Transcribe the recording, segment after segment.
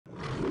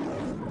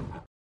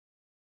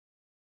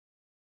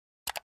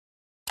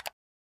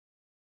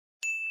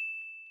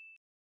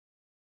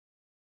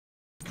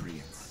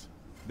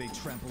They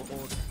trample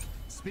order,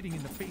 spitting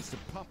in the face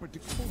of proper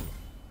decorum.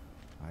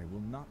 I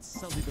will not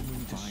sully the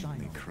moon to shine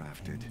Finely on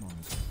crafted. any longer.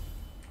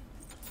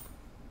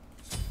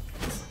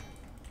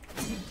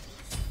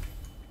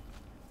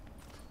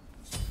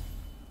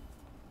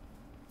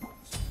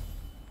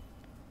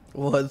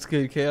 What's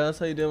good, Chaos?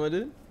 How you doing, my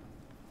dude?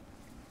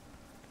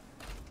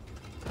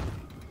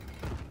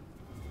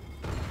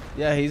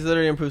 Yeah, he's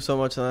literally improved so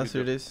much in the last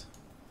 3 days.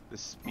 The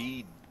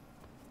speed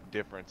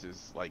difference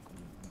is like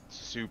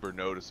super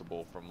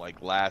noticeable from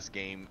like last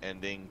game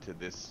ending to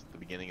this, the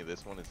beginning of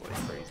this one is like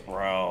crazy.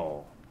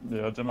 Bro.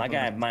 Yeah, My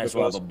guy might as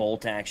well have a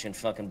bolt action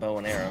fucking bow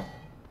and arrow.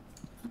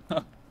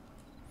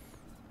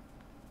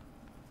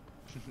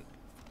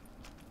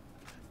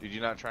 Dude, you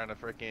not trying to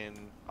freaking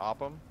op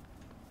him?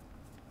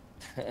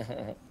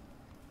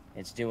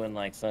 It's doing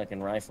like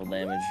fucking rifle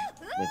damage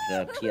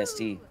with PST.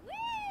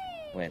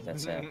 Wait,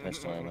 that's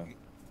pistol ammo.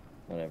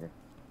 Whatever.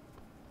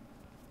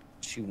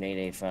 Shooting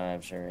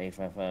 885s or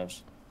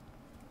 855s.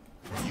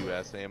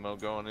 US ammo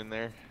going in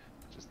there?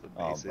 Just the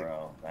basic. Oh,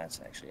 bro,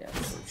 that's actually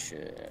absolute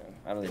shit.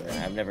 I don't even.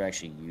 I've never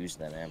actually used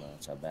that ammo.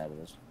 That's how bad it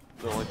is.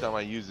 The only time I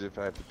use it if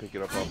I have to pick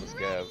it up off the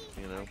scav,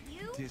 you know?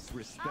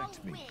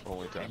 Disrespect me.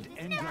 Only time.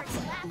 And end up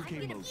my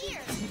Uke motion.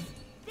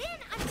 Then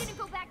I'm gonna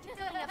go back to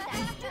filling up that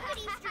stupid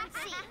Eastern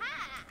Sea.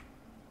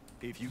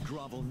 If you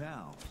grovel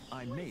now,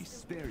 I may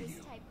spare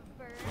you. Type of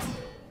bird.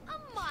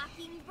 A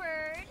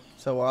mockingbird.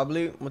 So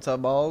wobbly, what's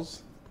up,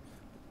 balls?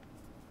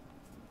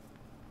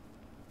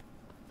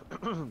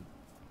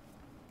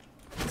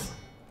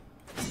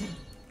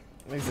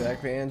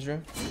 Exactly, Andrew.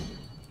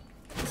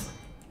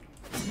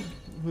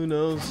 Who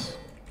knows?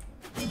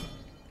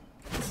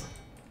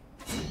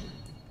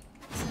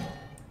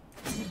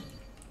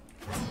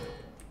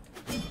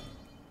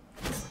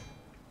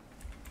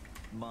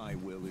 My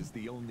will is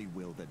the only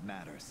will that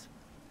matters.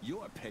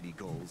 Your petty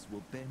goals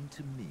will bend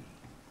to me.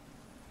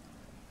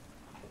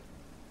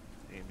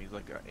 Damn, he's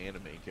like an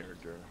anime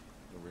character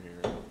over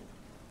here.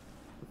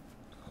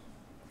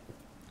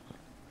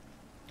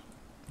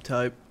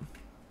 Type.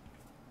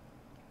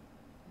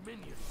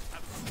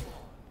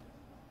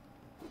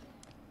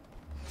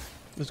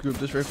 Let's group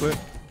this real quick.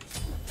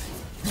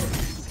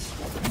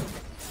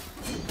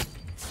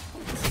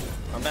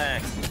 I'm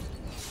back.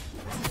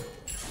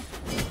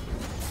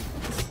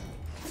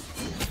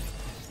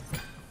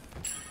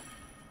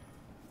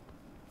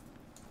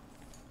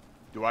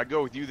 Do I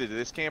go with you to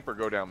this camp or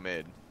go down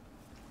mid?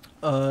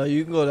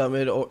 You can go down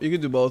mid, or you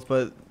can do both,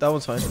 but that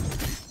one's fine.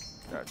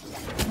 Gotcha.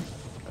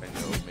 I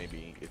know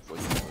maybe it's like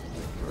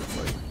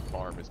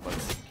farm as much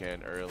as you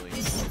can early.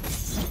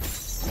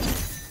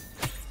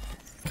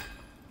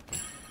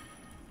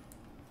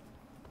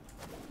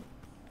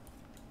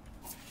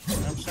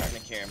 I'm starting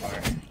to care more.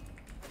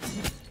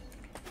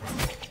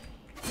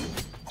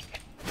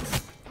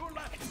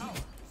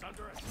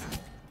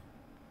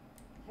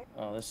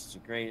 Oh, this is a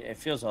great. It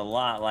feels a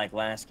lot like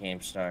last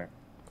game start.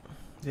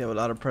 You have a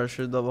lot of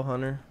pressure, double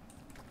hunter.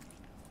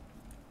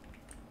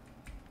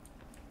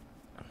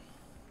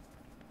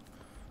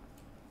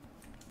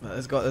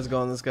 Let's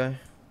go on this guy.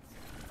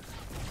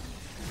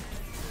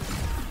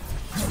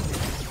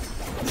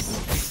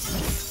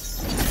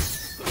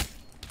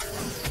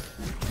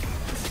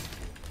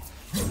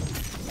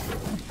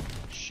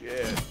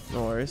 Shit.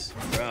 No worries.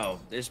 Bro,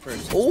 this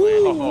person's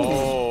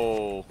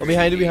Oh. Oh,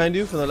 behind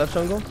you from the left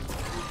jungle.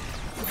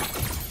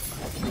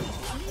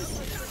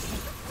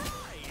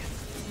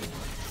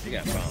 You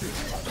got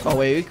problems. Oh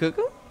wait, we cook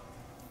him?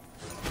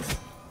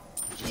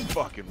 Just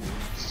fucking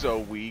so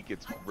weak,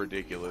 it's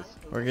ridiculous.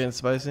 We're getting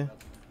spicy.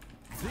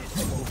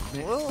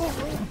 Well,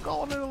 I'm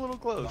calling it a little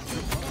close.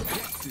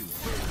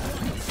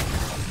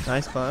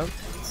 Nice climb.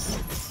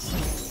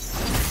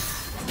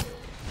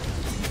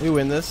 We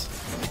win this.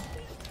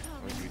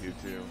 I think we do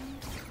too.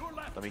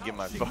 Let me get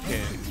my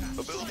fucking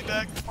ability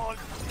back. On.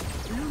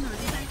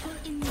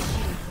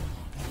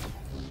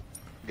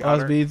 Got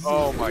her. Beats.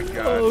 Oh my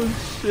god. Oh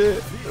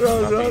shit.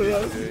 Run.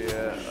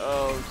 Yeah.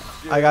 Oh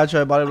shit. I gotta try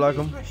to body block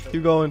him.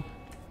 Keep going.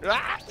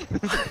 Ah!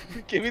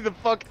 Get me the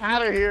fuck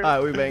out of here.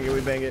 Alright, we bang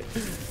it.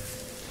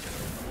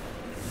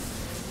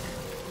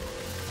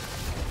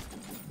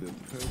 The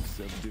perks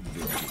of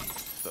division.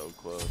 So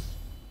close.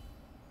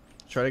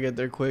 Try to get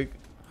there quick.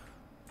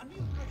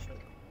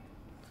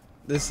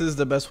 This is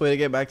the best way to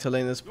get back to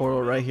lane, this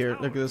portal right here.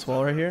 Look at this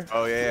wall right here.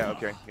 Oh yeah,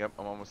 okay. Yep,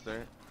 I'm almost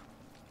there.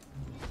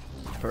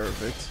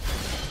 Perfect.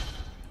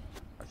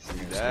 I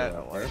see that.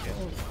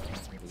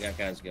 We got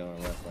guys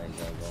going left lane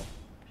jungle.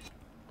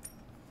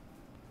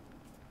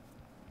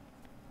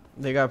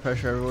 They got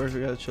pressure everywhere, so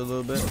we gotta chill a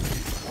little bit.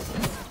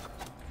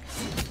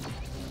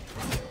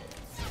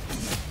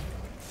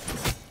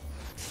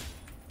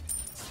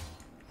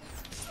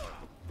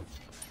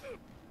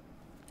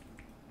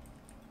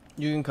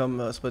 You can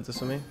come split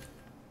this with me.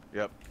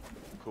 Yep.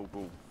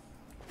 Cool.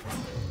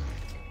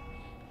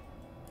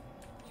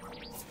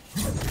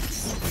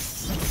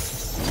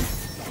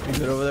 You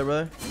good over there,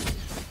 brother?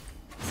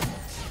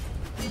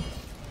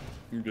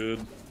 I'm good.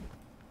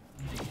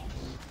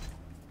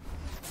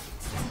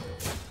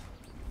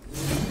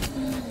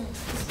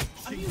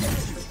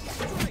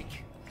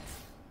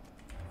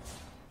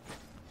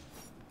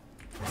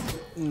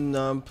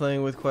 No, I'm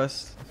playing with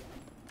Quest.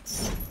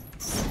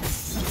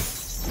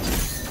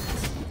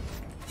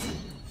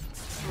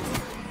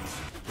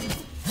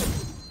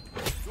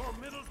 Your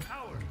middle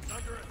tower is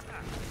under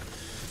attack.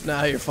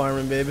 Nah, you're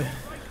farming, baby. Right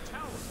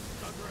tower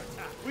is under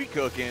attack. We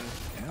cooking.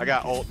 I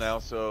got ult now,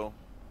 so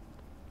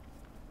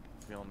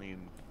we don't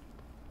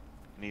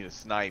need a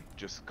snipe.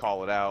 Just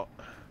call it out.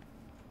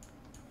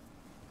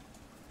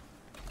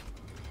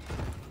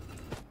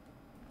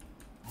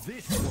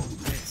 This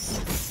won't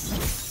miss.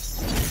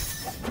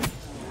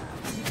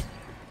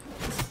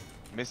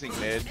 Missing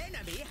mid.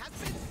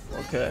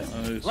 Okay.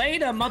 Nice.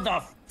 Later,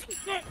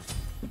 motherfucker.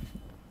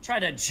 Try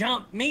to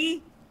jump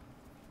me?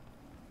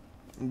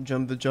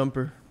 Jump the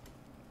jumper.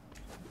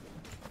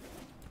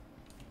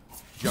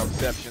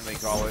 Jumpception, they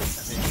call it. I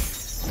think.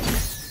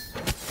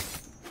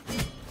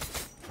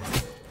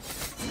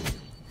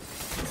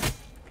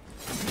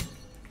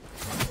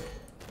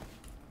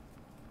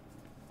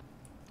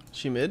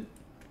 She mid?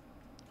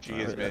 She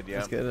is Alright, mid, yeah.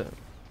 Let's get it.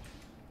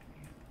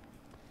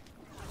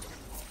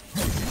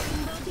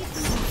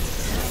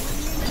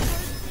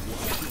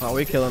 Oh,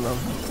 we killing them.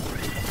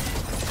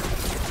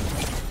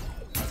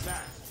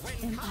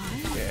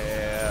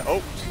 Yeah.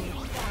 Oh.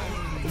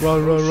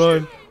 Run, run,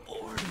 run.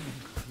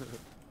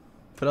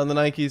 Put on the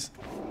Nikes.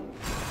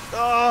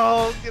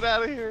 Oh, get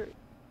out of here.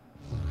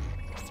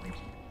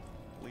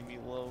 Leave me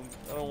alone.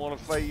 I don't want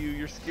to fight you.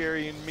 You're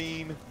scary and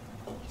mean.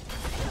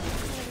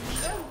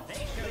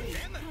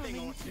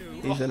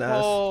 He's an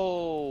ass.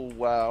 Oh,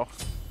 wow.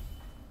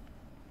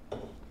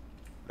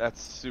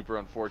 That's super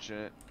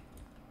unfortunate.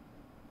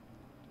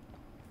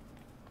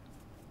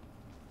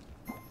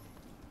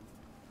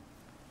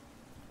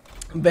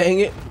 Bang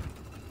it.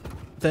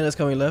 Then it's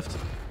coming left.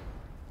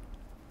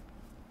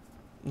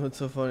 What's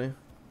so funny?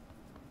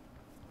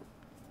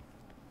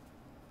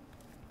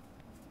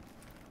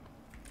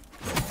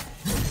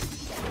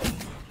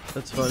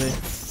 That's funny.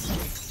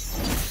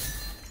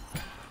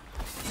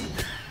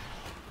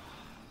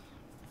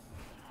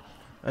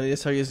 I need to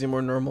start using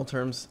more normal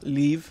terms.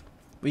 Leave.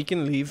 We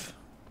can leave.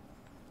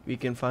 We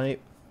can fight.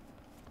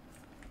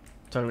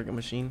 Talk like a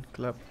machine.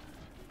 Clap.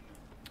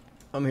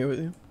 I'm here with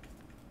you.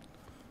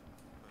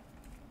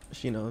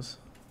 She knows.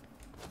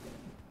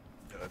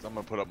 I'm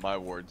gonna put up my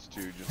wards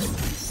too, just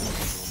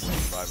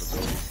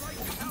survivability.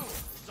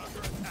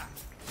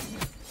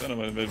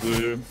 Dynamite mid blue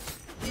here.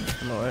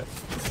 I'm alright.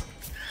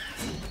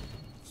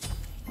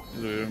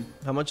 He's right here.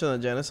 How much on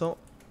the Janus ult?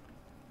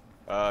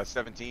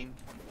 17.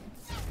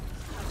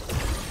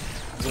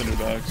 He's on your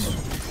backs.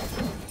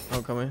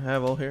 Oh, coming. I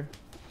have ult here.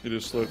 He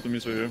just slurped him.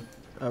 He's right here.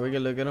 We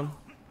can look at him.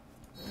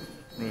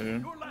 Right here.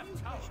 Your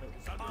left tower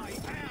is under I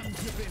attack. am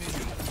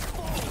divinity.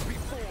 Fall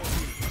before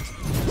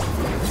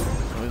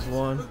me. There's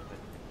one.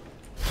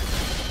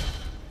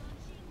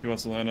 He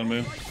wants to land on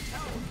me.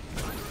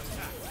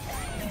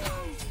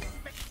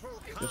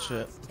 Good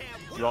shit.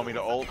 You want me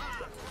to ult?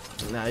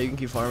 Nah, you can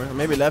keep farming. Or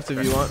maybe left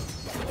if you want.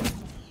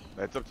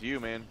 That's up to you,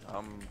 man.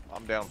 I'm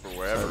down for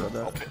wherever. Sorry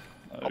about that.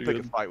 I'll You're pick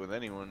a good. fight with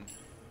anyone.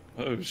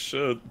 Oh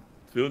shit.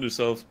 Feeling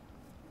yourself.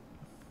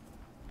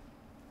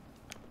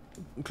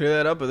 Clear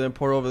that up and then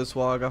pour over this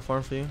wall. I got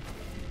farm for you.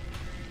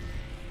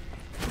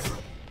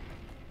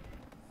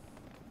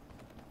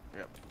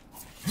 Yep.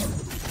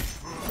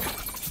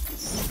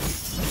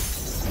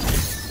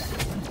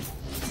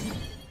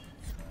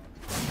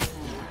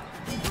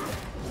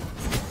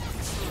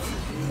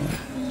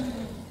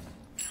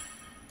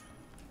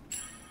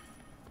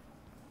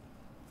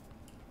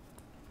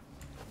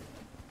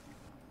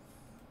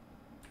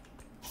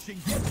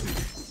 Shingetsu,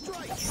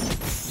 strike.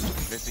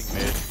 Missing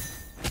mid.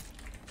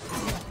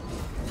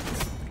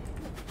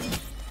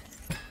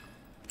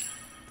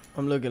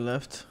 I'm looking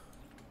left.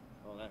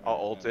 I'll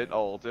ult it. I'll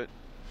ult it.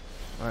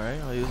 Alright,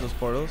 I'll use those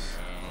portals.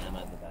 I'm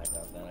at the back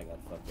up, then I got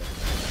fucked up.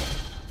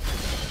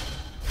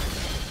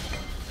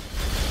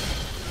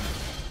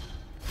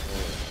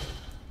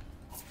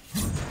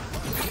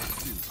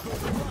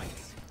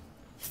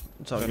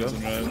 It's all That good.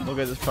 isn't right. We'll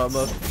get this prop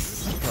up.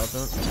 Prop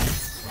up.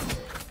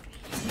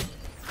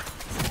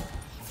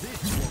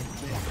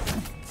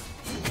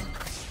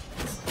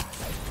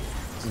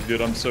 This is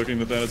good. I'm soaking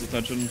the Thanos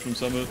attention from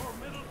Summit.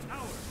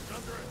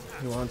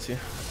 He wants you.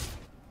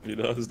 He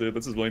does, dude.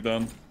 That's his blink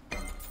down.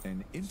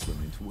 An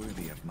implement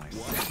worthy of my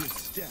watch your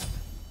step.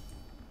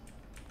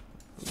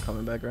 I'm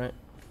coming back, right?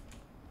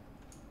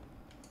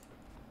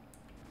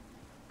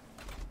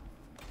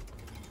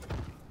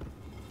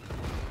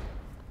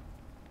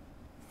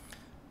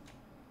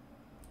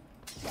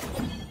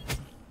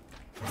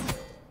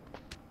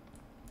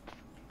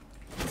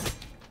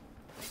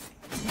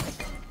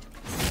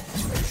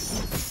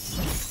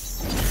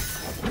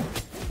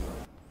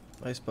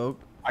 I spoke.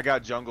 I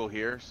got jungle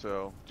here,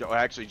 so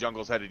actually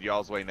jungle's headed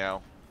y'all's way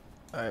now.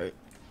 Alright.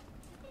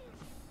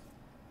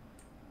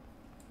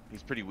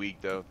 He's pretty weak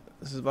though.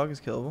 This is Bach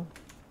is killable.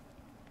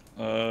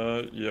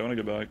 Yeah, I wanna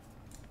get back.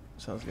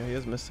 Sounds good. He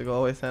has mystical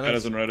all the way That Thanos.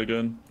 isn't right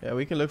again. Yeah,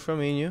 we can look for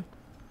me and you.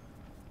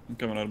 I'm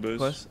coming out of base.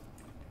 Quest.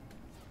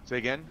 Say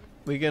again?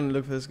 We can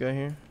look for this guy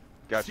here.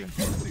 Gotcha.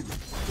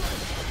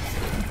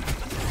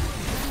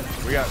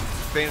 We got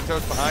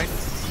Thanatos behind.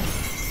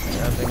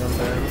 Yeah, I think I'm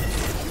dead.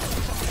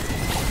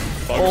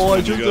 Fogger's Oh,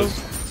 I coming under you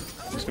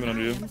juked guys. He's coming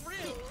under you.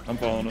 I'm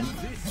following him.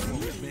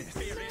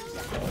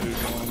 Oh,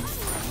 he's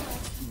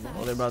gone.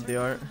 Oh, they brought the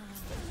art.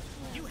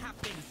 You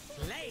have been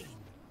slain.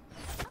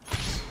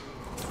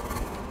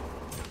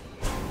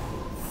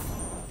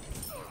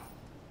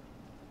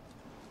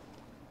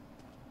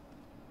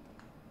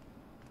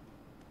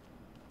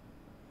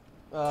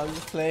 I'm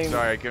just playing.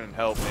 Sorry, I couldn't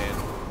help, man.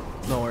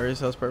 No worries,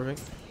 that was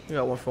perfect. You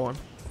got 1 for 1.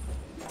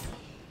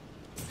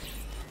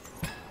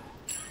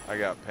 I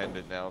got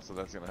pendant now, so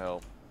that's gonna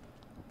help.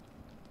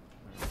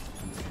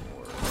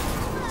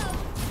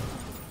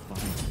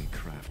 Finely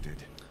crafted.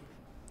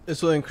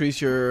 This will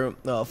increase your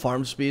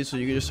farm speed, so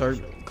you can just start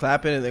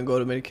clapping and then go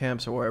to mid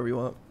camps or wherever you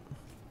want.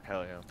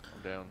 Hell yeah,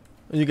 I'm down.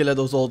 And you can let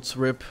those ults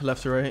rip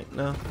left to right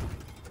now.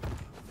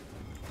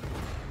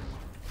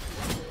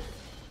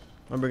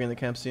 I'm bringing the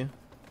camps to you.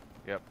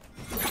 Yep.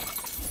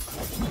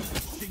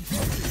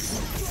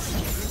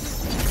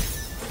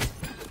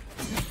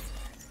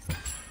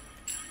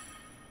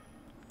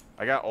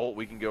 I got ult.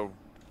 We can go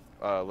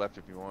left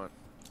if you want,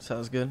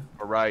 Sounds good.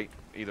 or right,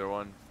 either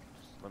one.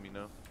 Just let me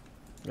know.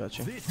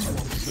 Gotcha.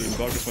 So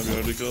Fogger's might be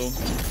hard to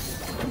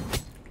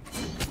kill.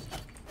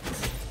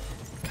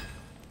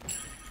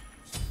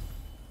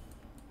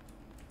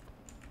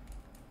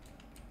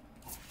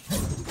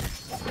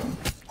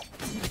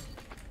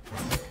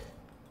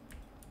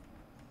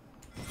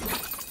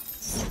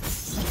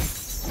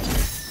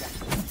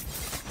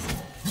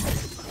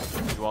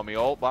 You want me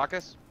ult,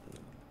 Bacchus?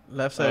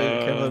 Left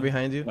side, careful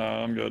behind you.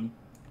 Nah, I'm good.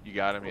 You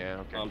got him, yeah.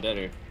 Okay. I'm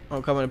deader.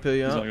 I'm coming to peel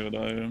you He's not out.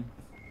 gonna die. Yeah.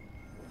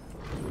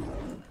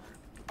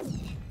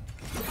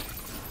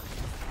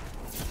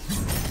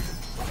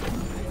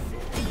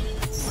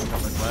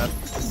 Coming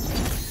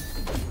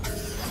left.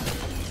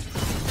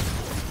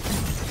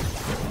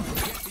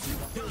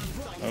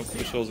 Oh,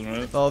 the shell's in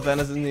right. Oh,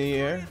 Vanna's in the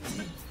air.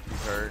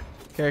 He's hurt.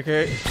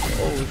 Carry.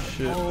 Oh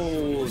shit.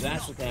 Oh,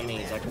 that's what that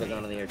means. I could have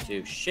gone to the air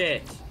too.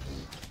 Shit.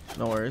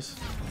 No worries.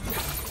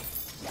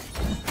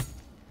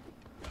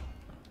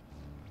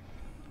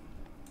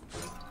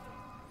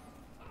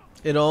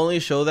 It'll only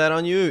show that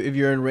on you if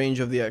you're in range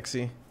of the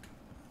XE.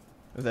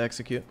 Of the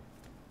execute.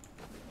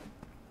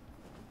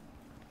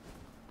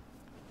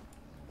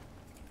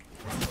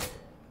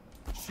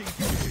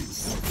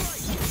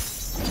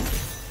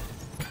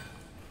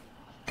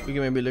 We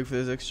can maybe look for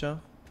this extra.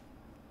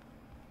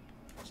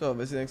 So,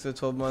 visit next to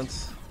 12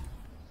 months.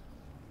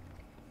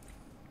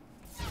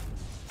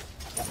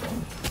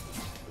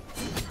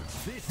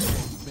 This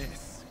won't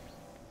miss.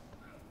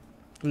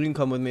 You can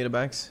come with me to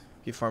backs.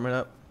 Keep farming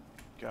up.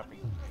 Copy.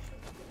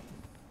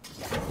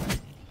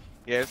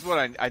 Yeah, this is what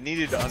I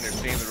needed to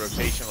understand the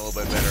rotation a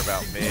little bit better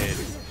about mid.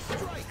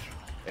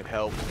 It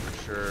helped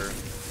for sure.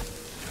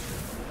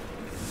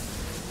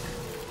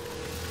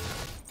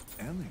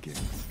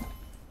 Elegant.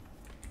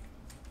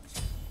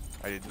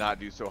 I did not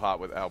do so hot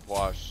with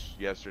Alpwash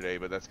yesterday,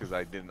 but that's because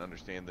I didn't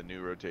understand the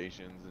new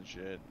rotations and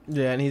shit.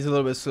 Yeah, and he's a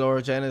little bit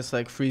slower. Janice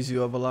like frees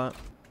you up a lot.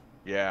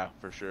 Yeah,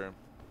 for sure.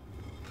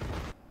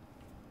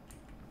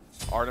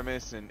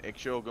 Artemis and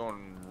Ixchel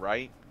going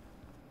right.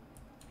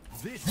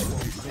 This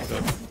won't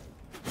miss.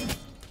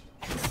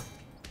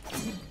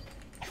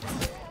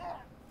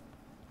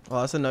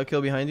 Oh, that's a nut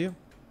kill behind you.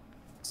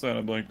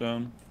 Santa blank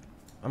down.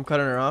 I'm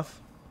cutting her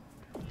off.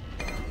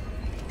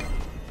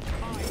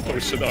 Oh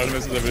shit, the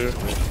Artemis is over here.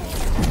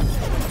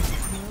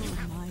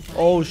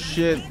 Oh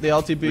shit, the They're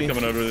LTP.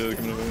 coming over, they're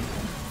coming over.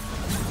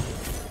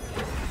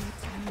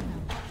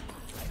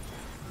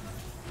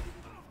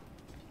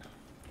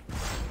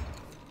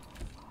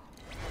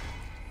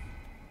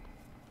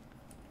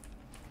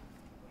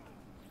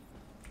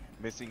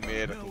 Missing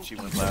mid, I think she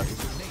went left.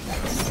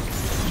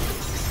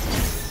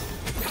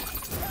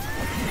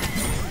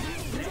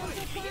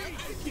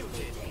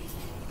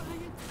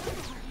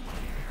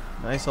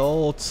 Nice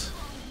ult.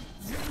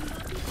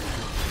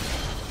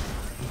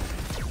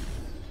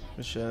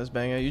 Good shit, that's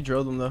bang out. You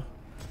drilled them though.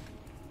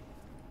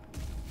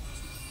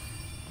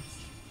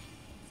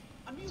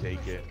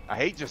 Take it. I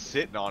hate just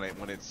sitting on it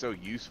when it's so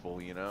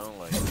useful, you know?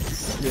 Like,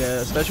 Yeah,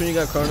 especially when you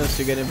got Cronus,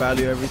 you're getting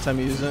value every time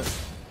you use it.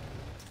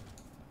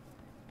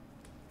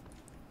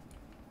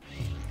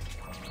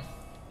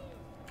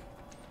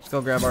 Let's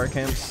go grab our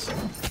camps.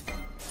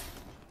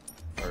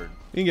 or,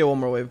 You can get one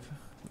more wave.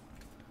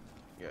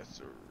 yes,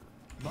 sir.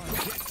 My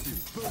Getsu,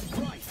 full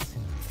price.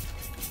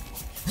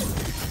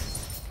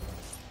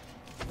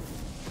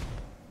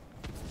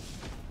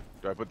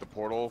 Do I put the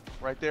portal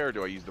right there, or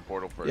do I use the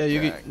portal for Yeah, you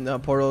attack? get no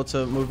portal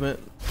to movement.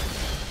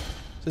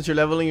 Since you're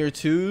leveling your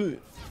 2,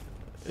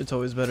 it's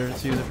always better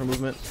to use it for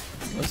movement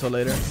until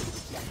later. Your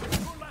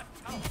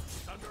left tower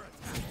is under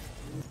attack.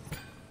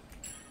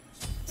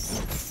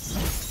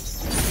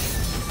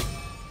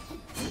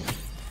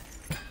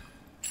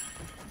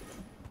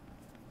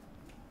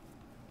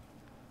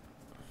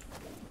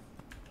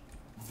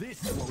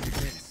 This won't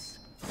miss.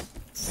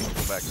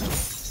 Go back now.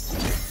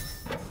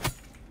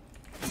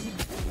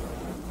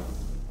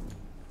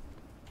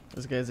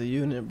 This guy's a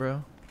unit,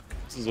 bro.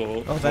 This is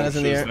all. Oh, Vanna's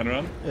in the air.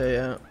 Around. Yeah,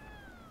 yeah.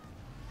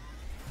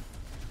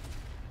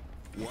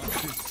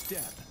 Watch your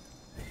step.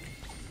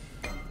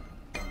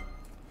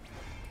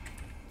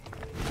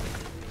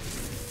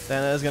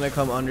 Vanna is gonna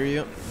come under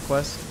you.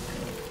 Quest.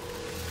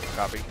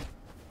 Copy.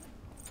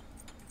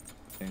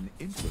 An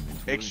implement. I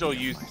think she'll worthy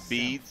of use myself.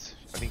 beads.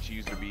 I think she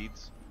used her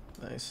beads.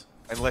 Nice.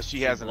 Unless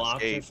she has an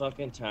Blocked the escape.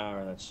 fucking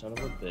tower, that son of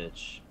a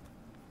bitch.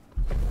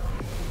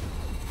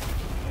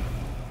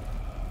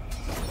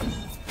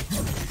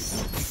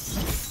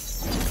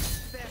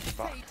 Their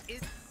fate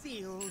is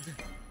sealed.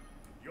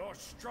 Your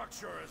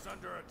structure is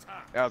under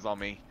attack. That was on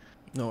me.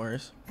 No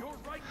worries. Your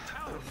right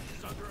tower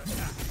is under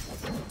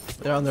attack.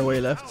 They're on their way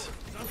Tower left.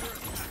 is under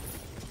attack.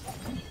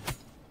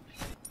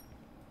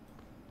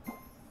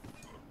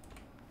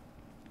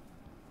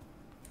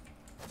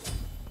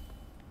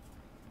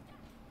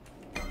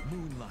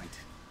 Moonlight.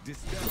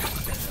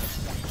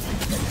 Dispel.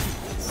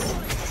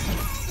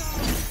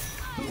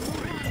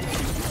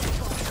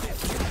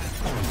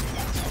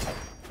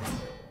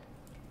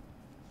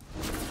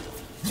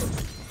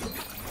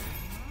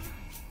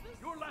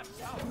 Your left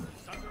tower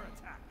is under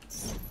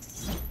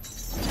attack.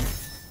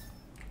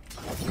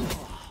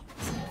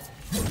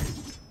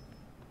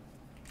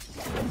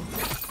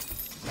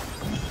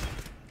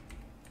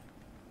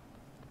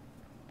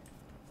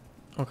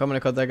 I'm coming to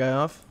cut that guy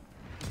off.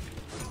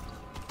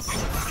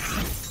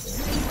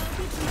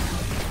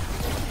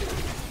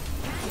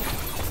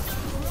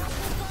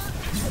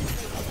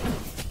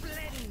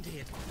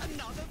 Splendid.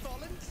 Another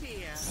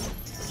volunteer.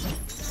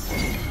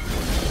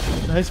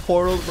 Nice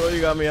portals, bro.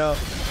 You got me out.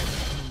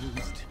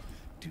 Bruised.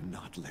 Do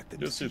not let the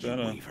Just see decision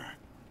that,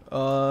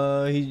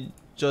 waver. He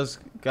just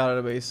got out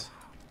of base.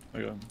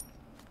 Okay.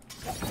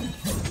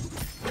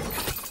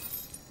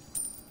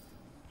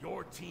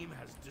 Your team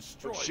has Oh,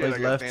 destroyed. shit, I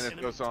Where's got left?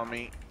 Thanatos on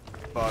me.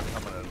 Fuck,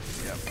 I'm gonna. Yep,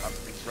 I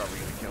think he's probably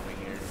gonna kill me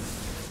here.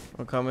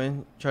 I'm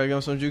coming. Try to get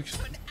him some jukes.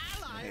 An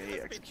ally Hey, he has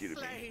been executed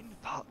me. slain.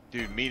 Fuck.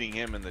 Dude, meeting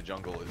him in the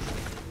jungle is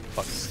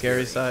fucking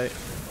Scary sight.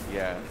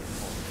 Yeah.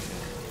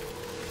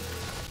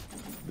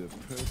 The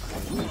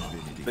personal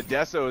divinity. The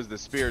Deso is the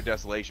Spear of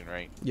Desolation,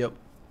 right? Yep.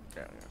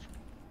 Yeah.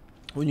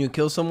 When you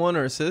kill someone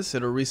or assist,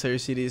 it'll reset your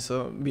CDs.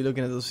 So be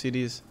looking at those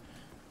CDs.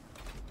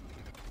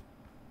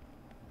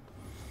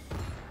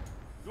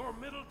 Your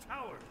middle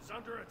tower is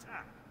under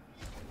attack.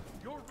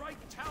 Your right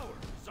tower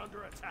is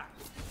under attack.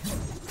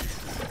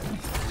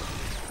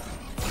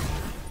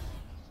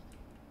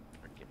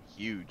 Freaking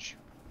huge.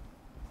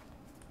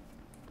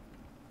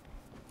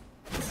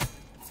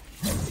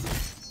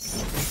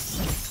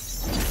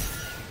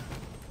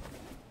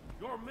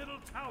 Your middle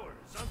tower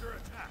is under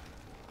attack.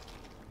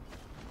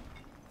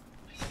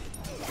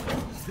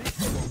 This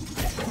won't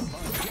let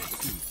my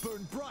destiny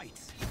burn bright.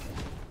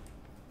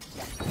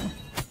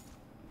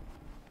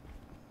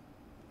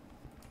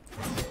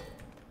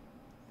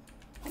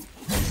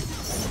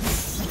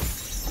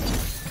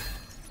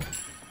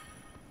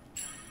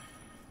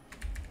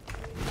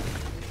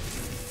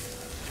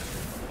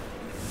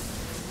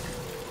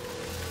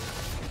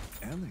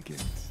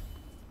 Elegant.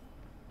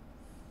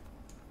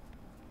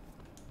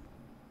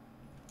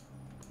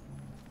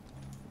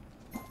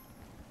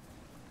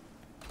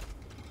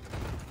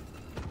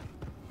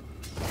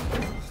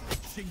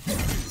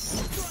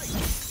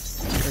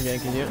 Again,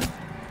 can you?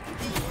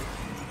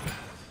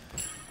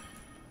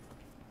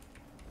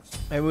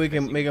 Maybe we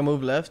can make a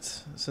move left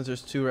since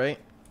there's two right.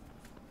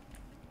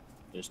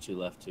 There's two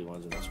left, two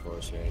ones in this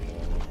forest here.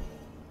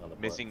 On the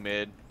Missing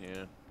mid.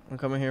 Yeah. I'm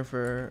coming here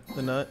for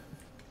the nut.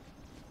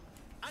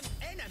 An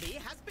enemy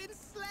has been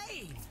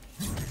slain.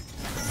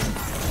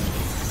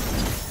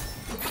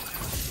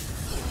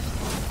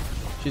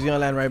 She's gonna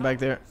land right back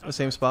there, the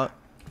same spot.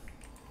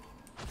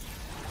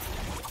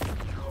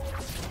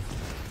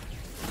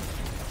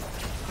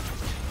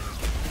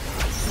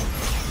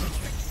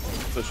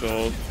 The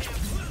shield.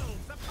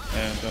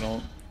 And then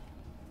I'll.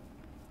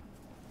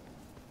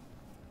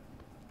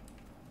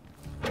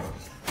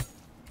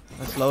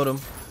 Let's load him.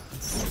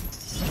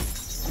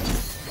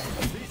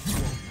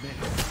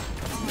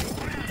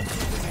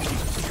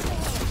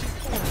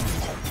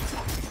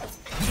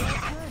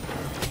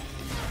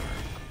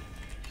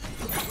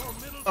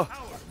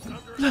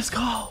 Let's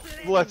go.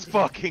 Let's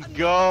fucking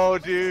go,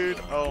 dude.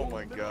 Oh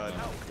my god.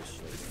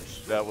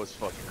 That was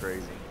fucking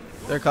crazy.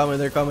 They're coming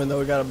though.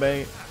 We gotta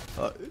bang it.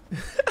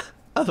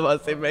 I was about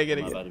to say bang it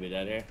Am I about again. to be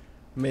dead here?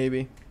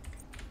 Maybe.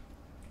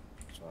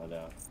 Let's find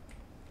out.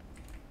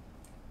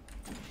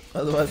 I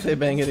was about to say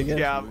bang it again.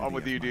 Yeah, I'm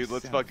with you, dude.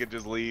 Let's fucking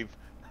just leave.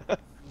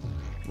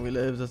 We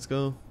live. Let's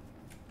go.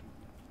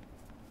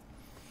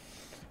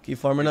 Keep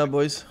farming up,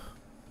 boys.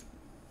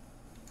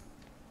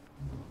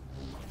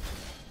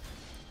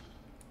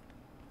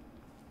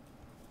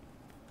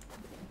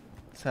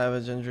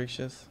 Savage and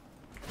Drixus.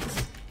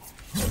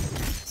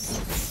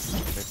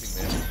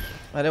 Missing mid.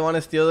 I didn't want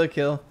to steal the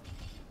kill,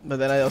 but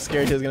then I was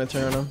scared he was gonna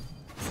turn on him.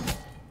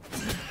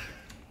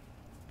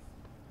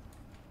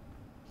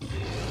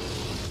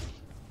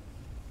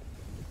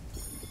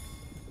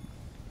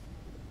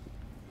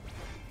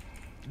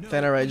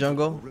 Stand right will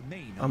jungle.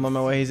 remain I'm on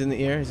my way. He's in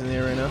the ear. He's in the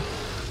ear right now.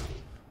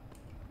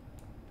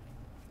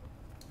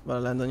 About to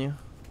land on you.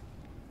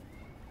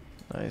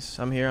 Nice.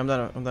 I'm here. I'm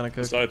done a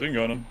cook. Sniping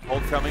on him.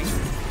 Ult coming.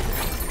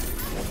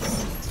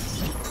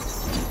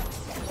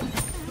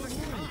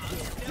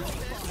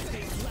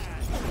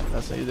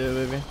 That's how you do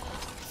it, baby.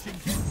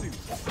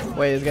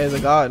 Wait, this guy's a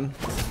god.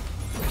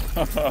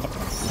 Oh,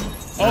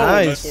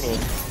 Nice. little.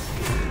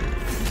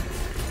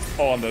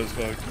 Oh, on those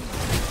folks.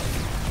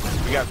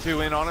 We got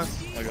 2 in on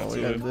us. I got Oh, we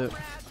two. gotta do it.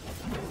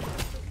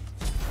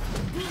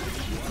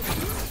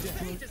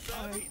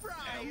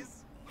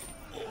 Surprise!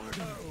 Oh,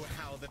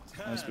 how the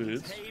Nice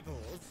beats.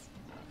 tables.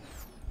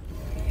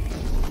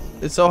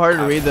 It's so hard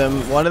to read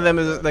them. One of them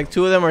is like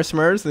 2 of them are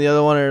Smurfs, and the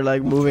other one are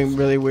like moving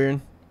really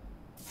weird.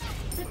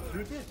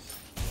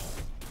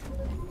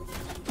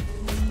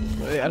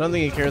 I don't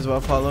think he cares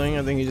about following.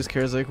 I think he just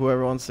cares like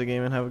whoever wants the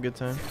game and have a good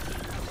time.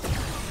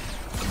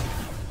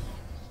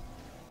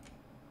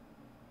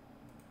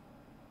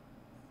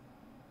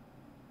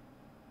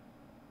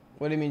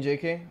 What do you mean,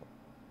 JK?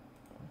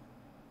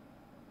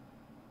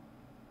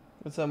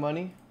 What's that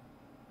money?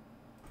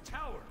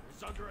 Tower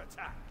is under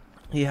attack.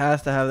 He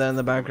has to have that in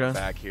the background.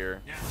 Back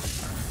here.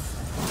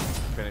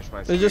 Finish my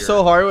It's just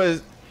so hard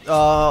with.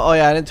 Oh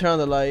yeah, I didn't turn on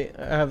the light.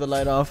 I have the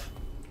light off.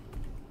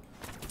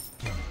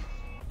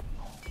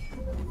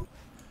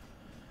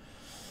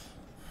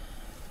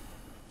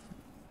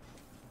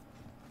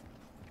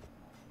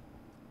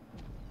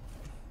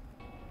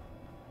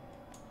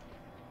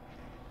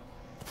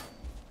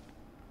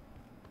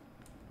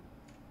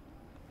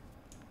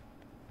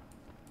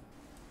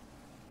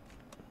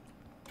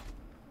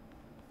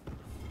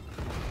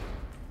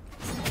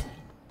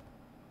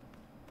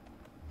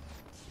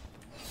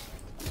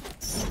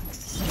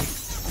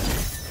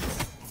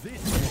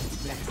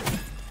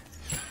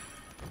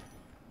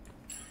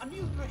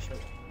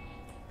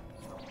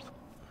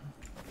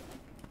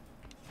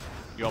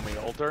 You want me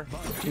to ult her?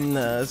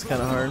 Nah, it's kind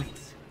of hard.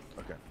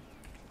 Okay.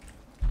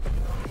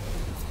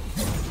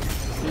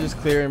 You just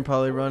clear and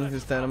probably run.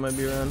 His stamina might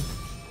be around.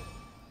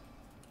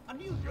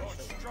 Your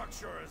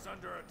structure is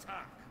under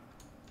attack.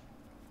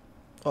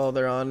 Oh,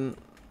 they're on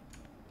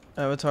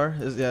Avatar.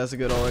 Yeah, that's a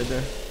good ult right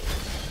there.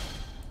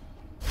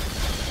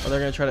 Oh, they're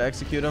gonna try to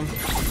execute him.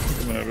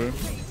 Whatever.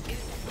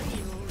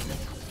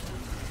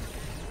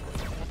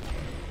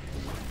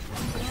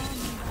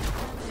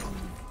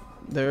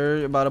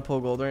 They're about to pull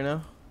gold right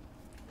now.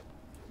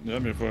 Yeah,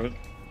 I'm here for it.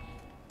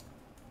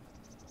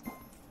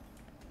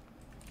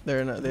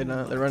 They're not. They're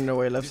not. They're running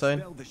away left side.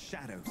 Dispel the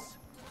shadows.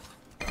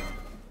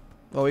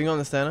 Oh, we can go on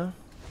the stamina.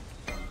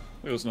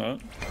 It was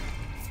not.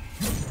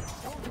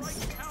 Your right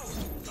tower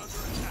is under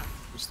attack.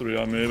 There's 3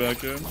 on me back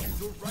here.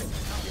 Your right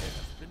tower has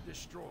been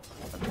destroyed.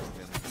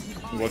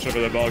 Watch out for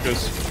that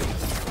Balkus.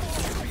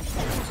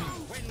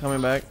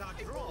 Coming back.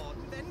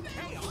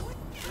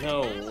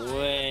 No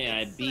way.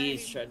 I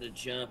beast tried to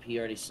jump. He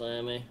already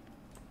slammed me.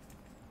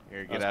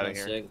 Here, get That's out my of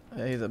here. sig.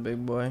 Yeah, he's a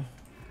big boy.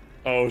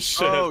 Oh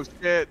shit. Oh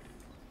shit.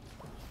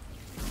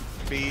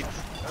 Beat.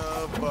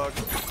 Oh fuck.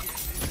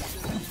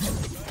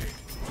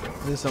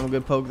 There's some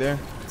good poke there.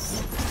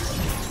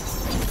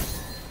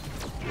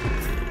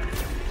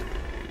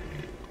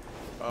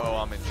 Oh,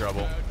 I'm in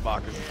trouble.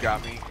 Bacchus has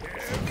got me.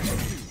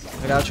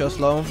 I got you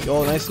slow.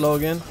 Yo, nice slow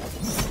again.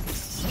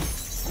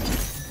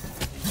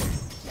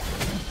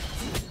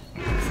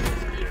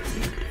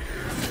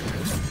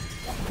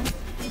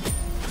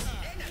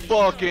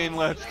 Fucking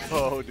let's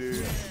go,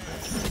 dude.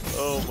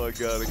 Oh my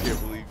god, I can't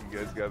believe you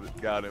guys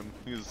got him.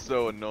 He was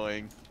so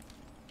annoying.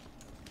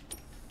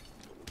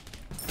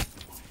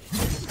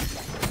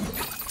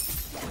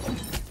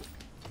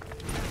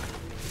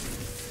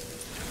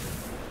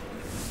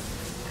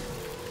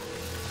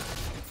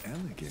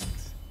 Elegant.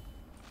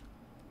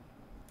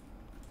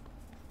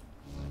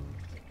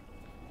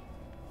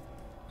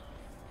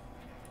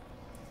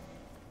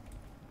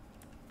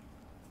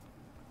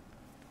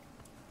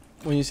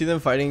 When you see them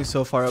fighting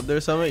so far up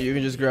there, Summit, you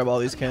can just grab all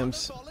these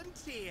camps.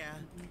 Volunteer.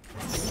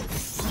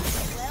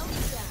 Well done,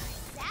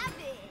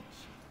 savage.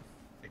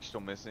 Nick's still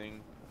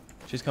missing.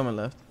 She's coming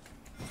left.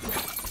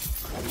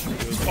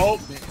 Oh!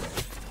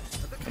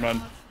 Come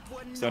on.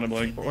 Stand and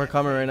blink. We're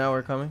coming right now.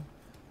 We're coming.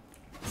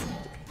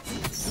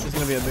 This is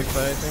gonna be a big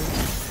fight, I think.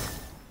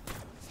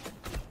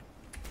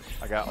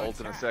 I got ult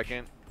in a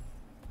second.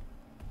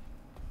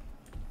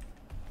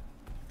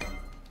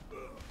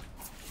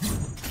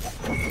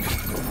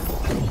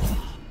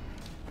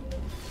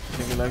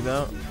 Can't get lagged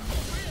out.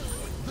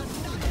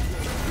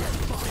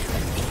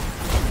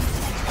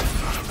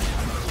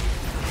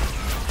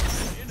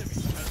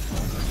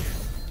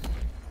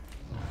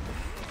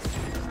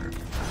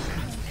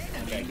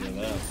 Can't give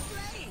up.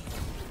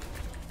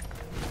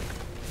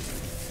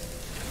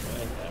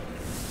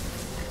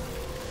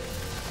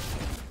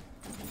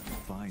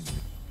 Finally.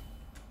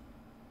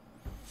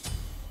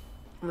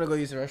 I'm gonna go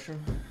use the restroom.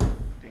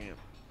 Damn. You're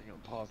gonna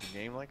pause the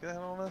game like that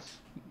on us?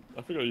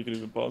 I forgot you could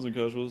even pause in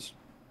casuals.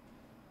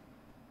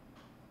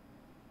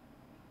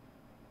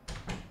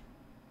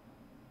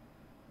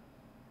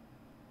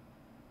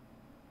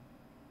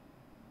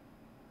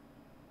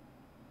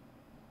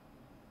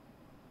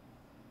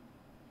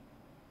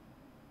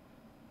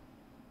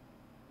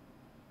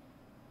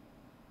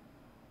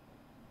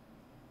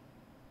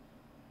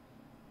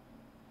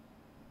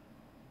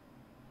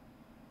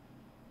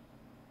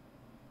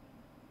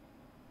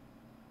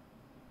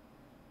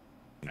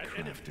 An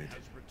enemy crafted.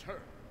 has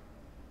returned.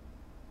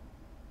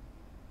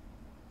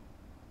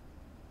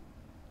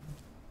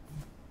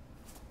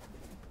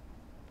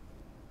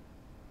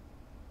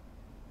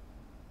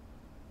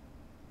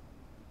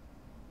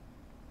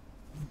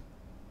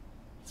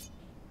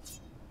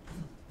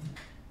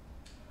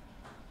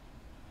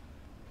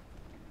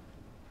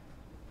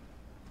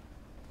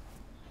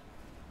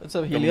 What's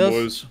up, Come on, Helios?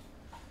 boys.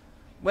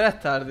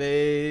 Buenas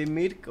tardes,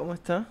 Mir, ¿cómo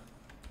está?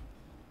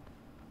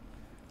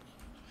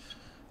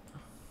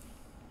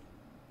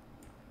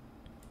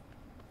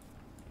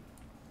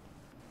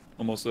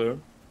 Almost there.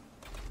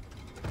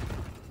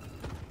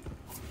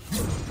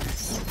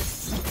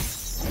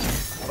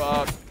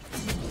 Fuck.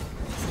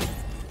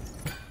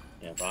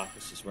 Yeah,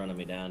 Bacchus just running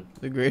me down.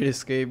 The Great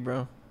Escape,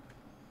 bro.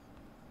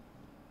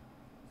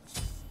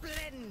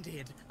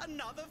 Splendid.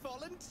 Another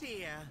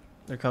volunteer.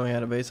 They're coming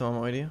out of base. I'm on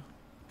my way to you.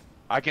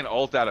 I can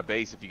ult out of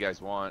base if you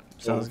guys want.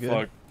 Sounds Oh, good.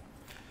 fuck.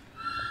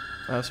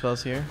 I have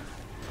spells here.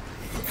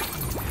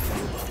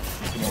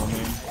 Come on,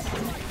 man.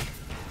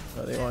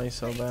 Oh, they want you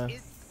so bad.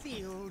 Is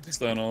sealed.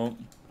 Stand out.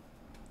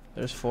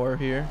 There's 4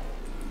 here.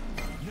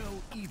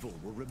 No evil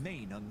will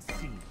remain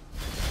unseen.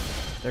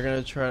 They're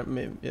gonna try.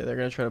 Yeah, they're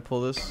gonna try to pull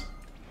this.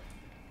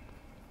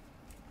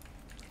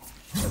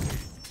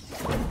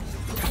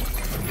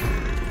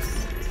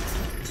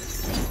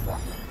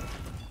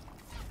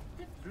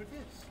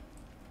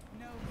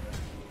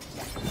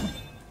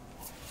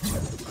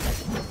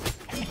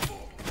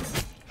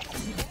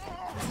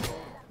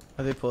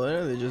 Are they pulling it,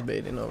 or are they just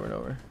baiting over and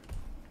over?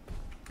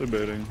 They're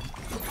baiting.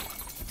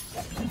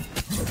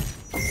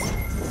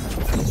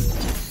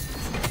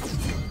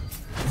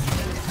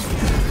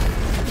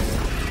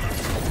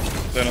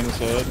 Stand on the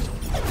side.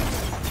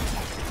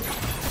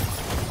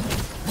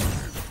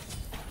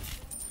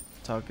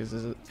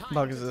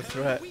 Bacchus is a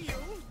threat. Wheel,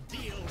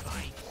 deal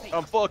thy fate.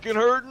 I'm fucking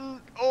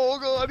hurting. Oh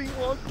god, he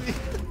wants me.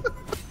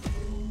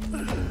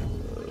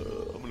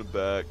 I'm gonna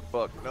back.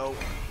 Fuck, no.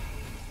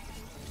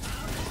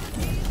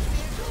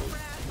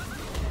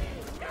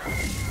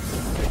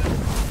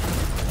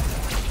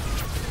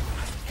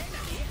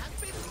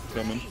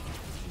 Coming.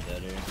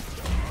 Dead here.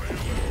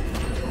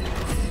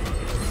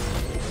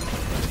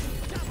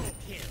 Double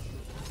kill.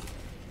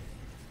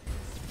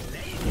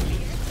 Lazily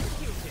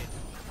executed.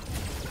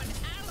 An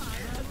ally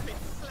has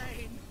been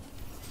slain.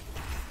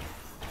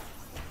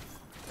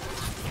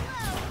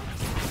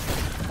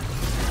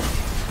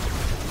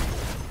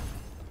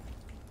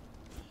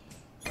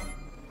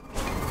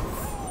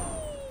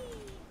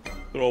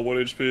 They're all 1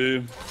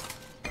 HP.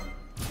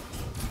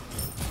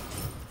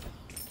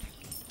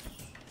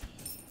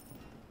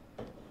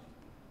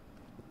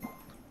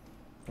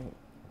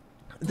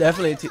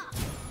 Definitely.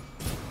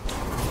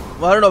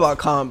 Well, I don't know about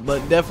comp,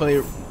 but definitely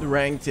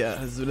ranked.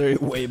 Yeah, it's literally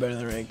way better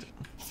than ranked.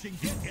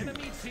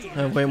 Enemy team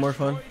I have way more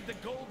fun. destroyed the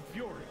Gold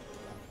Fury.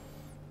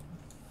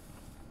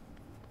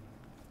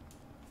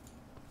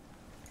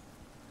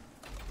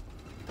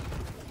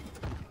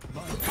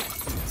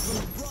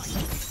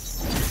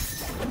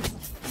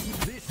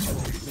 This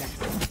won't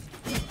miss.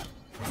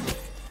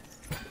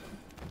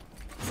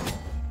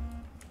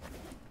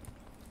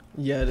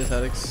 Yeah, it is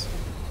Haddix.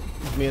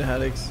 It's me and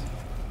Haddix.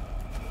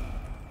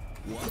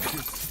 Watch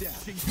your step.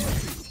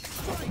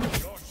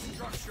 Your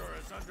structure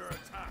is under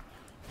attack.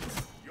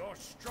 Your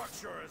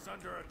structure is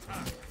under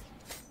attack.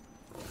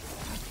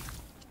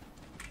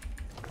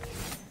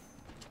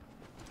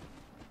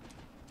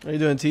 What are you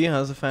doing, T?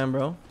 How's the fan,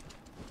 bro?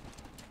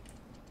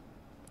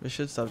 They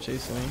should stop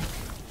chasing me.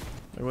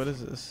 Like, what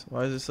is this?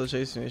 Why is it still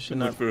chasing me? It should Should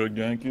look not. for a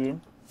gank here.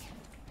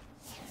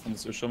 On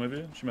this shell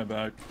maybe? She might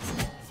back.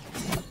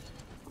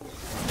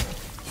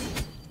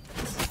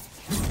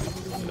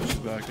 Yeah, she's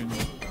backing.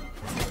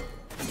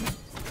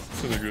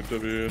 So they're grouped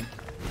over here.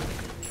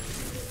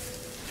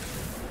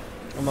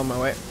 I'm on my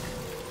way.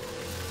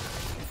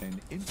 An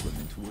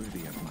implement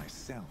worthy of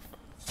myself.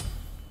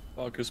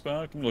 Bacchus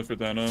back. I'm gonna look for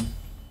Dana.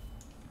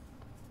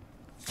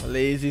 A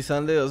lazy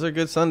Sunday. Those are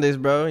good Sundays,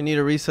 bro. You need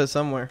a reset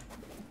somewhere.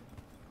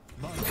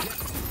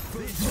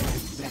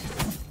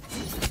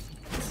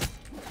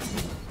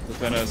 The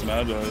Dana has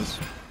Magi's.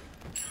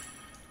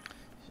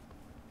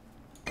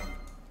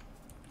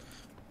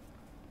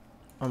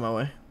 On my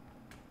way.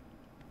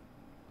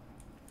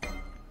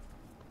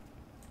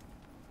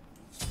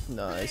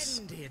 Nice.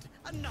 Splendid.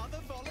 Another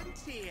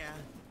volunteer.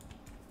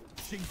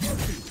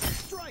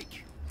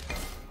 Strike. I'm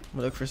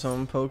gonna look for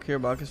some poke here.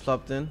 Bacchus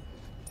flopped in.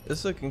 This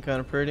is looking kind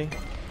of pretty.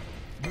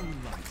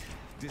 Moonlight.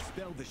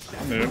 Dispel the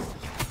I'm shadow. here.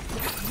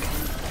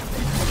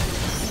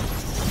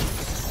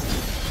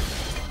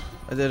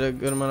 I did a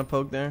good amount of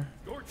poke there.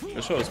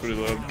 The shell is pretty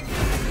low.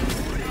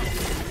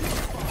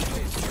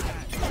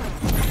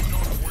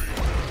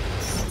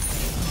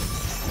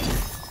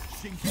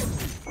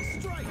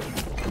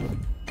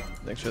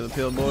 Thanks for the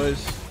peel, boys.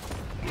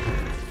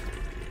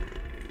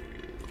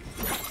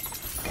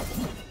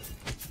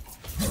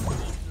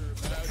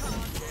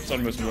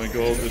 Sun missing my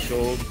gold, the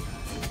shield.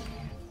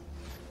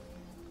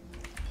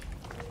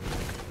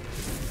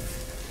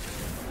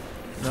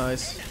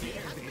 Nice.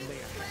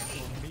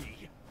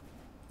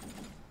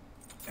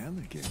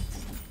 Elegant.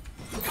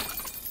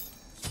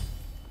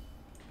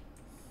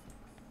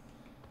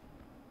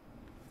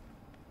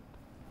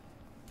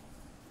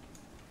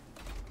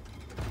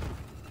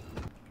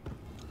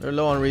 They're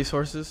low on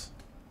resources.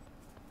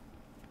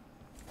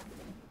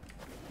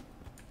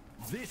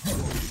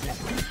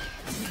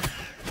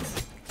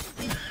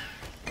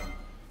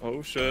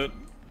 Oh shit.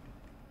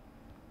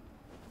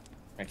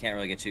 I can't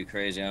really get too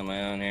crazy on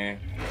my own here.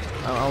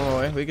 I'm on my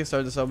way. We can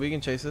start this up. We can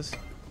chase this.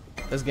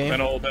 This game.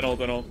 Ben ult. I'm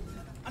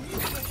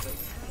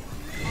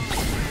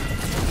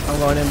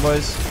going in,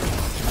 boys.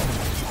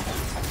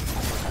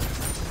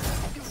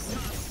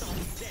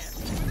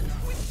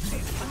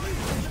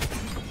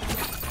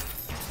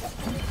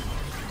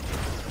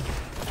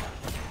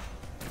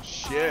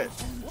 Shit.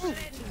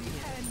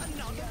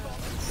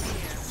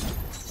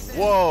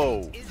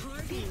 Whoa.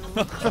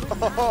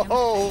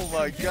 Oh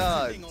my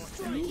god.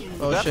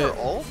 Oh Is that shit. for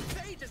ult?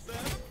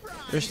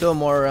 There's still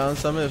more around.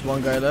 There's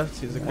one guy left.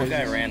 He's the One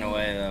guy craziest. ran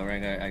away though.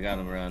 I got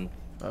him run.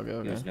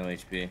 Okay, He has okay. no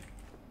HP.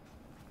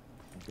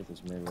 Let's get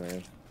this mid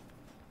wave.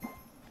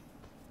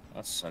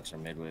 That sucks. Our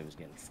mid wave is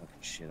getting fucking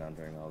shit on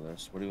during all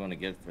this. What do you want to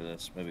get for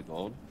this? Maybe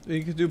gold?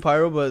 We could do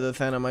pyro, but the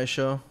Thana might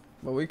show.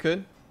 But we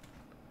could.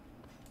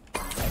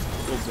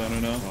 Gold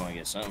zoner now. I want to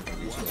get something for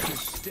these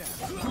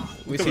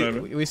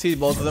guys. We see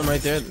both of them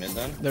right there. Mid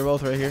then? They're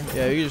both right here.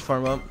 Yeah, you can just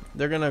farm up.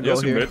 They're gonna You go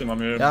guys can here. bait them. I'm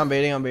here. Yeah, I'm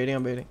baiting. Yeah,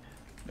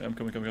 I'm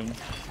coming.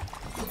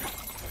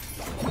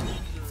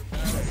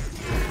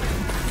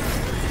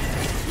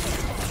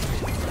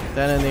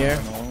 Then in the air.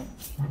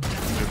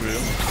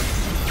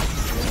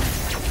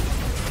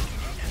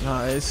 No.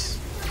 Nice.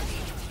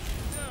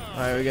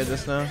 Alright, we get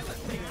this now.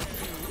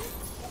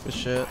 Good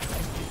shit.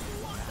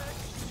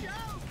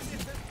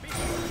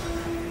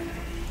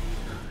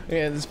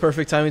 Yeah, this is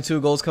perfect timing.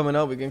 2 goals coming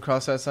up. We can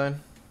cross that sign.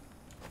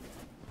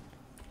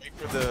 Wait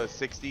for the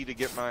 60 to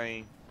get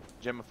my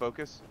gem of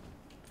focus.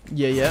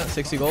 Yeah,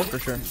 60 gold for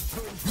sure.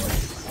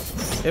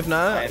 If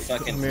not, I have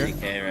fucking come here.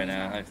 3k right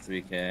now. I have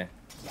 3k.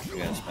 We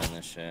gotta spend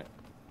this shit.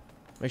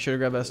 Make sure to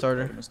grab that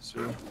starter.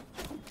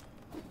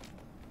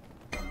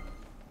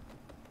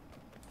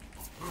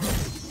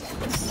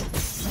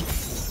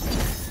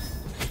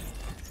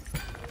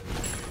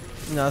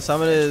 No,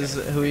 summon is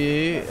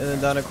Hui, and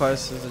then down to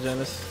Quest is the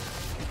Genesis.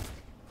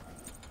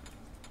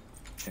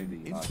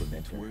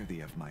 Instrument worthy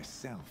of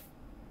myself.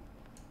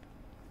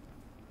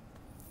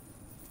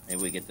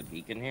 Maybe we get the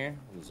beacon here?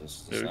 What is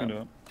this? Yeah, we can do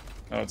it.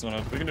 Oh, it's not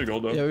up. We can do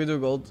gold though. Yeah, we can do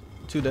gold.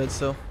 2 dead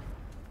still.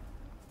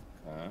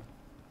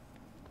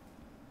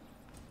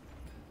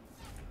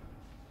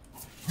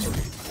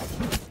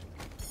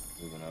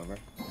 Moving over.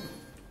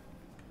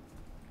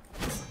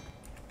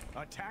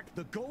 Attack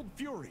the Gold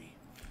Fury.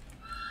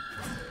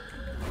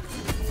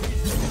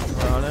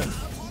 We're on it.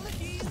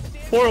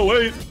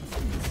 408.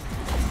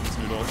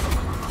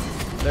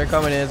 They're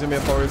coming in. It's gonna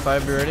be a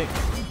 4v5. Be ready.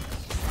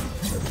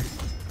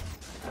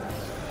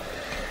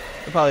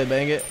 They'll probably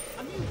bang it.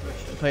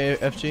 Play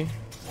FG.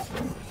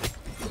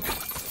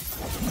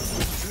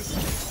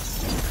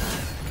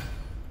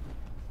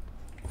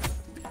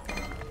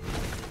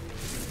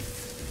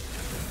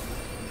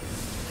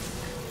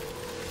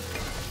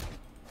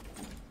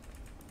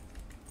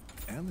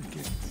 Elegant.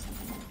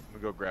 I'm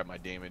gonna go grab my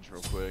damage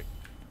real quick.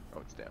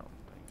 Oh, it's down.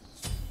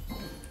 Thanks.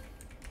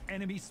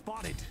 Enemy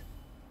spotted.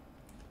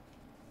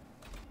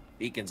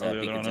 Beacons Oh, up.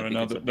 yeah, Beacons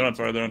up. they're on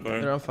fire.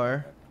 They're on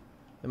fire.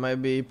 It might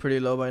be pretty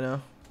low by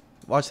now.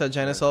 Watch that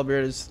Janus all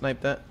beard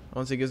snipe that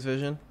once he gets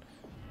vision.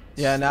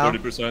 Yeah, now.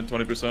 30%,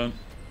 20%.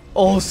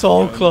 Oh,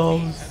 so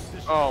close.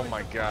 Oh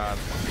my god.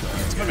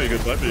 It's gonna be a good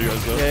fight for you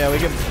guys though. Yeah, we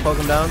can poke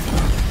him down.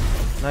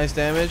 Nice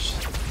damage.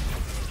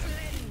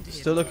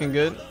 Still looking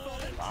good.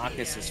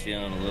 Bacchus is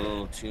feeling a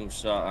little too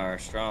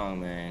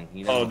strong, man.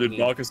 You Oh, know, dude,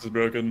 Bacchus is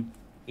broken.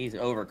 He's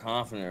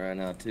overconfident right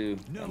now, too.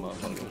 You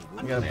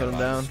gotta put him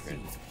down.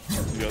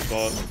 You guys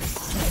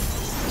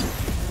bought.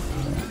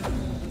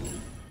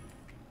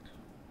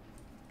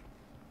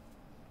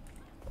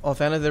 Oh,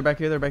 Thana, they're back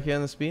here. They're back here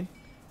on the speed.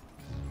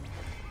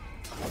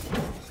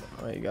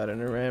 Oh, you got it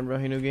in a ram, bro.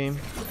 He knew game.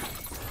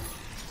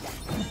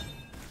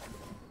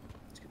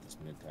 Let's get this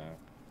mid tower.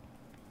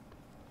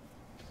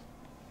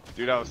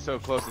 Dude, I was so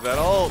close to that.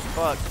 Oh,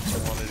 fuck.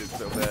 I wanted it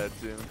so bad,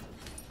 too.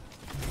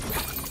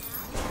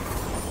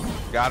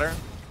 Got her?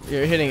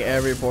 You're hitting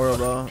every portal,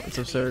 bro. It's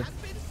absurd.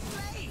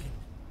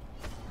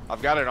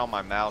 I've got it on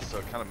my mouse, so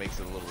it kind of makes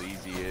it a little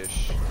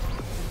easy-ish.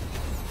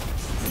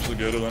 You're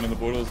good at landing the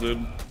portals,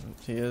 dude.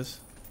 He is.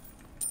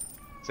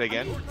 Say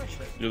again?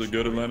 You're the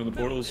good at landing the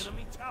portals.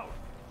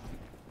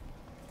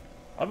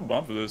 I have a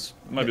bomb for this.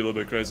 It might be a little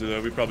bit crazy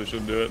though. We probably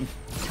shouldn't do it.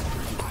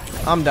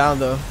 I'm down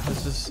though.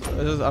 It's just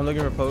I'm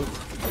looking for poke.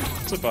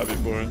 It's a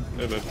 5v4.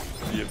 They have a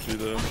EFG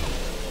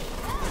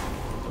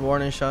though.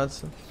 Warning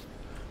shots.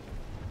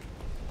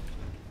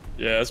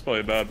 Yeah, that's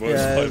probably bad, boys.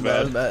 Yeah, It's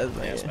probably it's bad. It's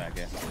bad. Yeah, it's back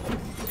here.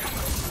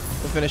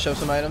 We'll finish up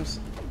some items.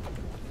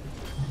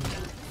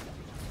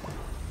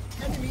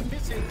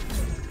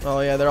 Oh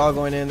yeah, they're all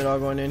going in. They're all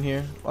going in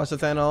here. Watch the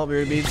Thana ult.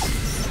 Weird beats.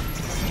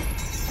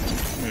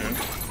 Yeah.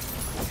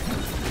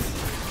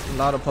 A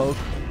lot of poke.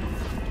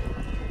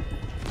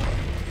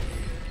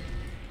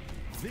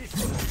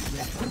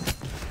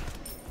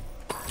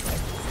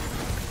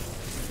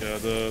 Yeah,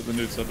 the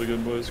nude's up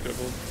again, boys.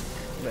 Careful.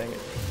 Bang it.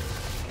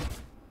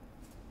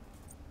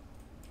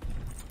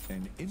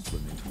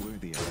 implement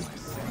worthy of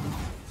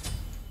myself.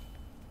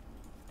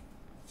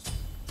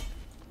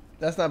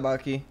 That's not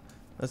Baki.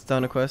 That's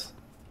down a quest.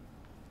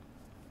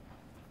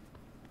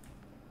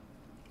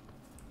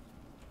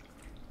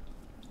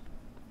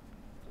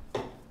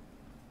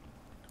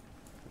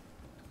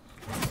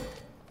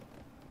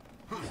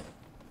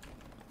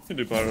 Can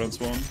do pyro on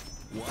spawn.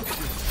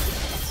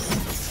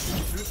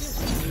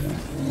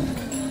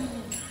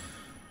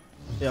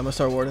 Yeah, I'm gonna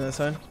start warding that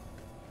side.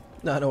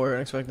 Nah, no, we're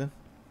unexpected.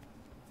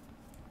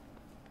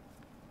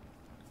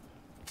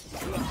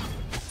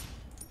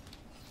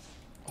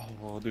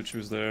 Oh, dude, she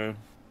was there.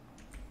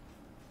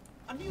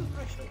 Oh,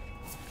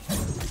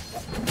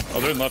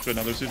 they're in left right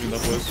now. They're sieging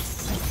that place.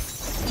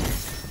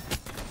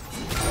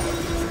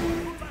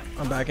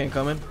 I'm back in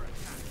coming.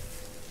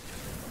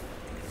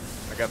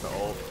 I got the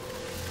ult.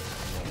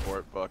 For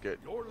it, fuck it.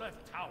 Your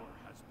left tower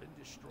has been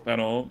destroyed.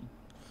 Panel.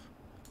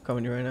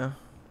 Coming to you right now.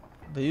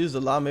 They used a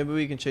lot. Maybe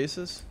we can chase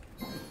this.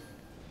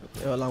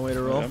 They have a long way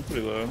to roll. Yeah, I'm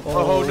pretty low.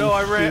 Oh, no,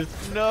 I ran.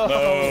 No.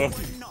 No.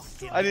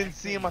 I didn't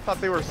see him. I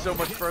thought they were so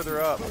much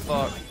further up.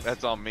 Fuck.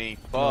 That's on me.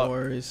 Fuck. No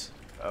worries.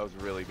 That was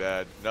really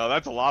bad. No,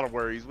 that's a lot of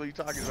worries. What are you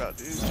talking about,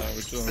 dude?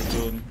 We're chilling, we're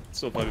chilling.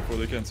 Still fight before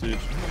they can siege.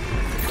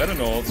 I don't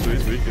know, so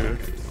he's weak here.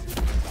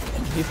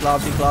 He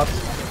flopped, he flopped.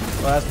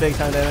 Well, that's big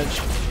time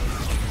damage.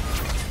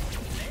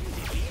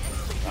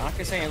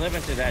 Bacchus ain't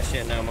living through that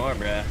shit no more,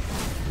 bruh.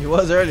 He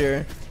was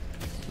earlier.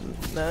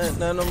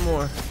 Nah, no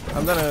more.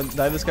 I'm gonna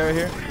dive this guy right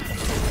here.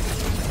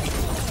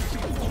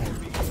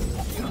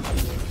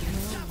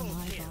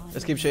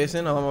 Let's keep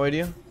chasing. I'm on my way to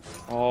you.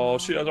 Oh,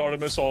 she has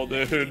Artemis ult,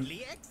 dude.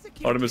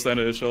 Artemis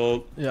landed his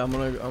ult. Yeah, I'm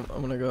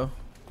gonna go.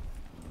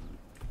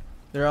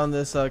 They're on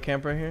this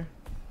camp right here.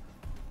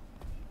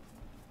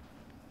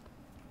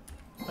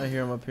 I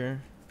hear him up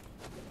here.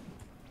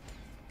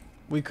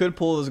 We could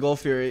pull this Gold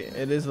Fury.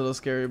 It is a little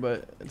scary,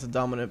 but it's a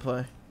dominant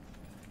play.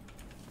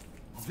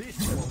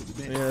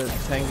 Yeah,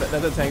 tank.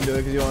 Let the tank do it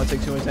because you don't want to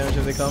take too much damage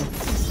if they come.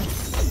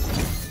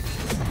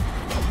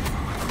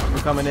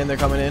 They're coming in. They're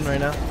coming in right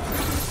now.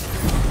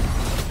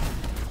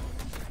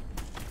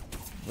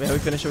 Yeah, we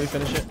finish it. We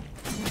finish it.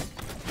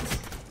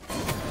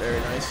 Very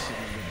nice.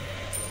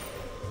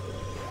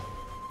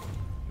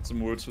 Get some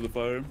wards for the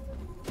fire.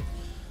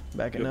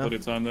 Back in Got now. plenty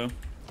of time though.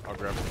 I'll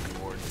grab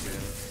some more.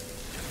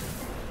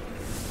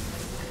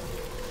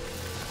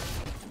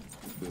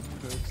 The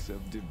perks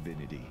of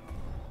divinity.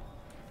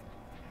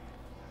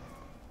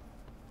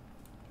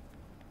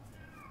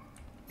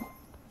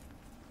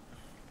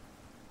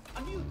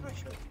 A new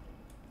threshold.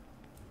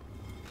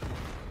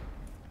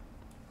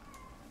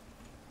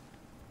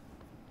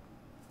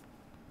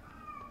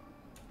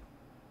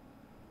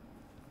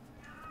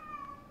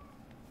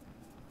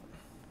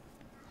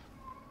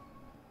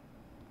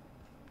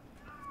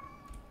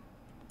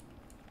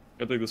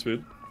 I take the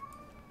speed.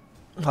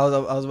 I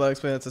was about to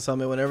explain that to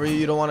Summit. Whenever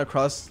you don't want to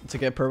cross to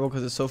get purple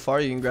because it's so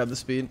far, you can grab the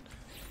speed.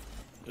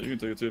 Yeah, you can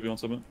take it too if you want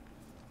something.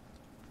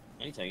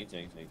 You take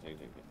it.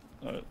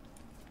 Alright.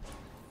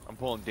 I'm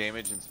pulling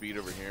damage and speed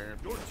over here.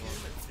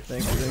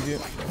 Thank you, thank you.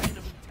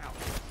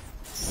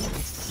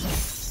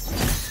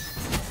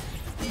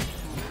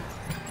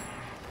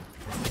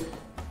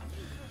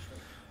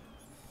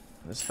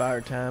 It's fire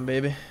time,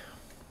 baby.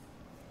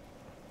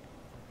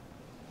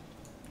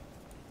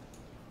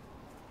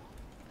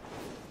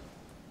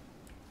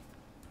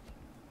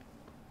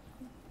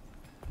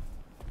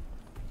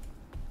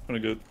 Gonna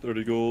get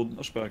 30 gold.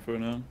 I'll back for it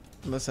now.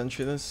 Let's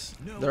entry this.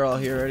 They're all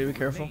here already. Be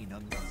careful.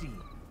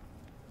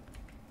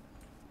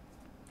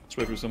 Let's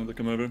wait for someone to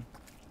come over.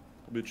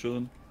 I'll be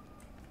chilling.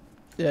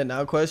 Yeah,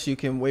 now quest, you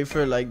can wait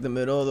for like the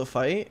middle of the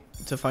fight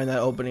to find that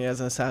opening as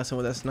an assassin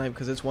with that snipe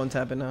because it's one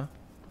tapping now.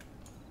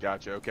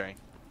 Gotcha, okay.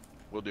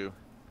 Will do.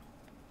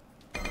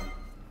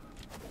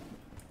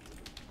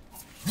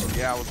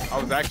 Yeah,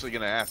 I was actually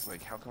gonna ask,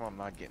 like, how come I'm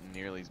not getting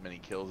nearly as many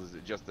kills? Is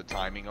it just the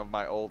timing of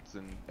my ults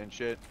and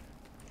shit?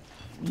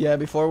 Yeah,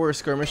 before we're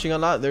skirmishing a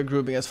lot, they're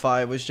grouping as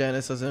 5, which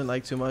Janice doesn't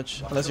like too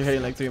much. Unless you're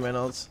hitting like 3-man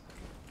ults.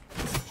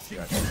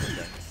 Gotcha,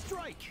 okay.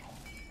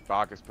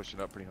 Bacchus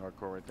pushing up pretty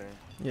hardcore right there.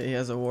 Yeah, he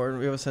has a ward.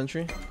 We have a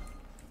sentry.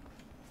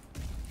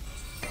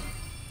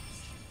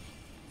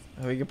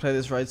 Oh, we can play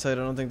this right side.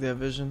 I don't think they have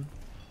vision.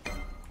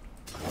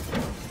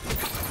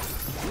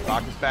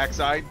 Bacchus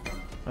backside.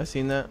 I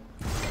seen that.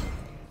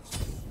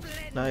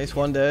 Nice,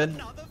 one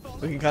dead.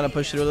 We can kind of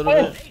push it a little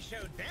bit.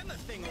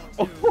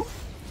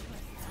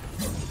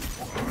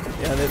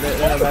 Yeah,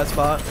 they're in a bad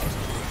spot.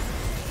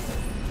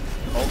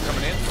 Ult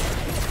coming in.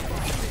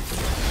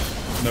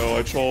 No,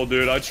 I trolled,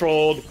 dude. I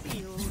trolled.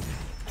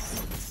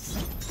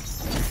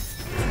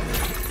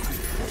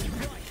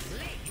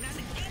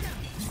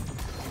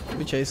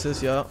 We chase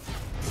this, yeah.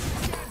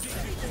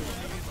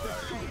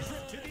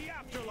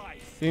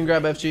 You can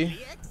grab FG.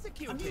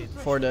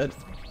 4 dead.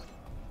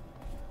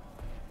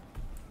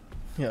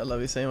 Yeah, I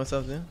love you saying what's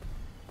up, dude.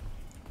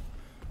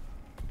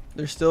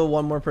 There's still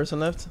one more person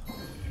left.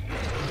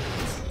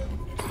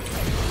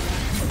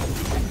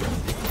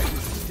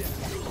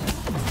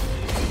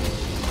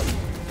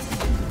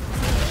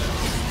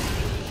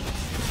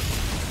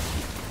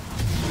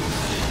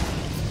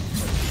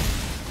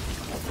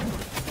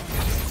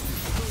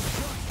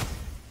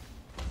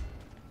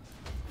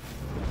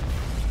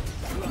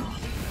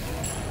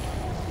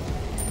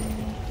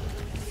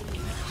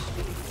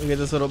 We get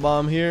this little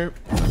bomb here.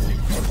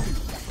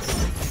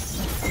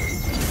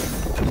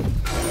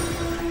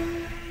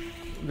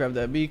 Grab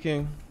that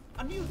beacon.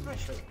 A new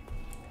threshold.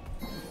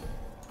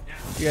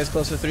 You guys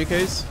close to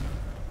 3Ks?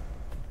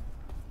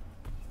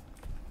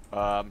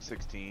 I'm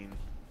 16.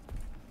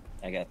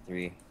 I got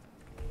 3.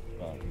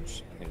 Well, I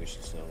think we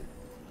should still.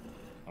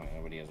 I don't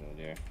know what he has over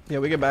there. Yeah,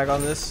 we get back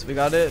on this. We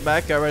got it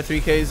back. Got our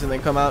 3Ks and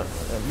then come out.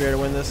 We're here to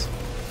win this.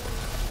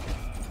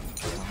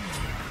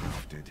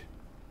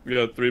 We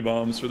got 3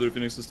 bombs for their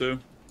Phoenixes too.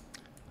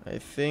 I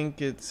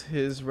think it's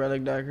his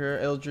relic dagger,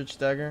 Eldritch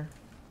dagger.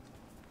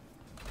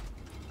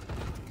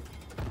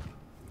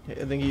 I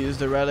think he used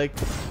the relic.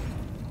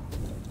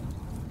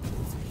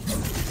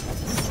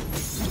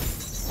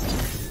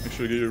 Make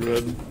sure you get your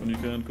red when you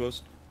can,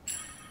 Quest.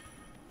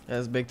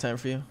 That's big time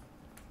for you.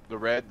 The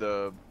red,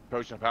 the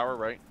potion of power,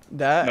 right?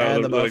 That No,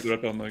 and the buff.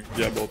 like, on, like,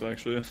 yeah, both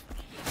actually.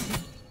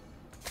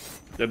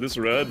 Yeah, this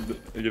red,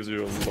 it gives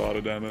you a lot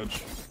of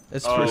damage.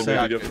 It's Oh,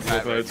 percent. gotcha. Get the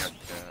Right, fights.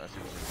 yeah, I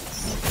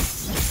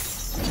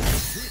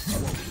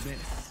see.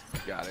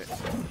 Got it.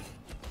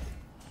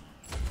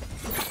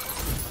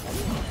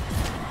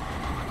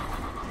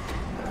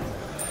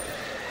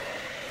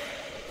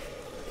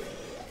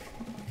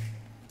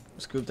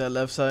 Scoop that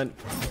left side.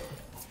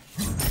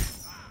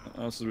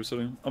 This is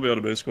resetting. I'll be out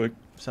of base quick.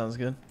 Sounds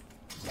good.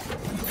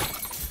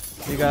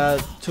 You got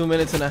 2.5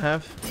 minutes.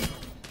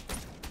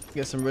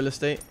 Get some real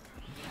estate.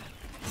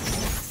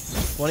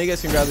 One of you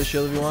guys can grab the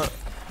shield if you want.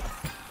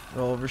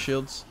 Roll over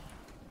shields.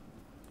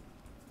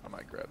 I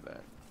might grab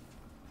that.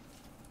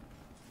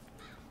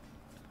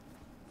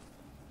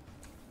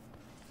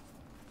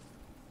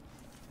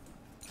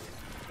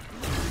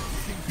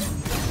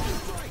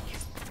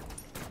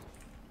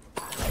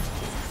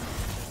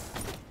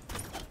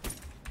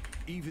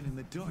 Even in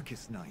the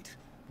darkest night,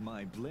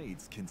 my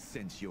blades can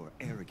sense your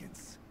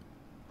arrogance.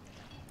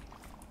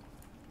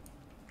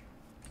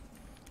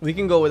 We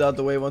can go without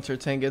the wave once our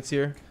tank gets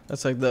here.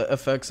 That's like the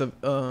effects of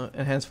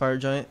enhanced fire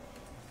giant.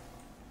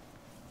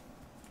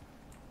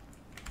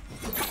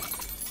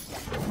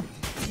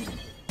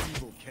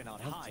 Evil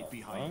cannot hide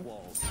behind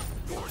walls.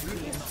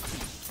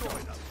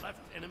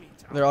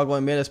 They're all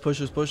going mid. Let's push,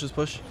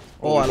 push.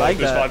 Oh, I There's like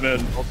there's that. 5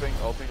 mid. Ulting.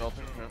 Yeah.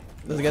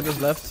 Let's get this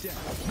left.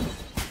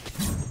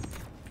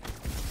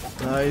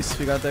 Nice,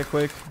 we got that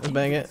quick. Let's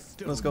bang it.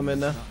 Let's go mid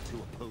now.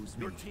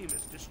 Your team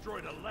has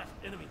destroyed a left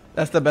enemy.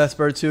 That's the best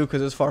bird too,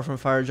 because it's far from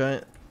fire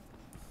giant.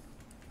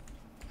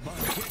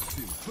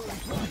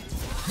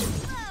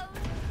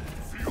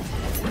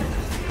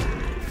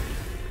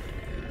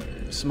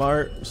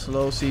 Smart,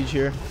 slow siege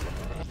here.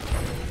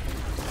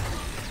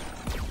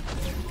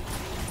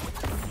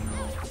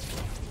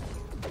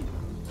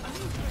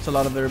 It's a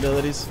lot of their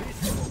abilities.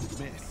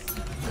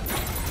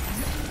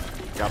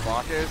 Got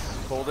Bacchus,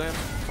 pulled him.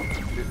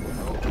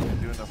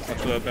 Didn't do enough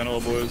Watch that panel,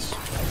 boys.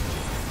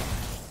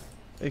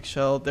 Big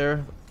shell out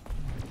there.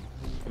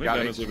 I think Got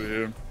Dennis it. over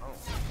here.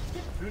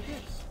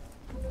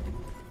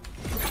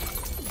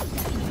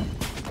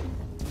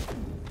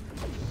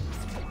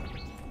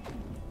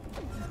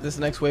 This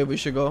next wave we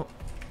should go.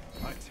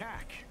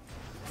 Attack.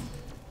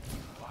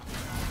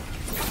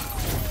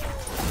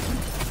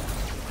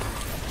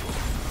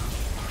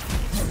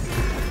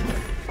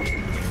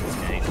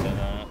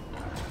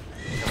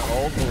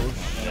 Hold.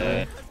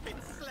 Has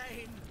been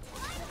slain.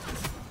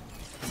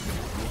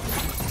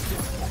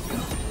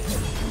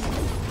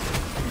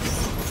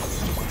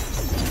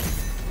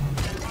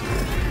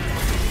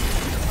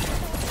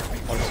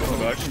 On the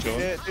back, keep going.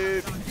 Yeah,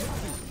 dude.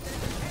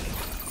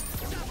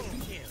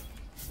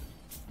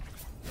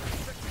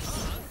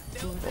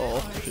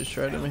 Oh, just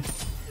shredded me.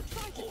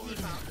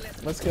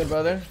 What's good,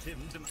 brother? An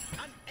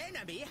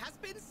enemy has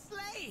been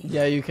slain.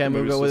 Yeah, you can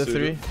move Maybe go with a still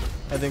 3.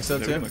 save I think so Yeah,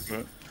 we too. can like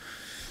that.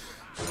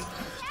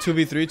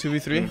 2v3, Gonna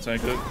 2v3.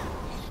 tank it.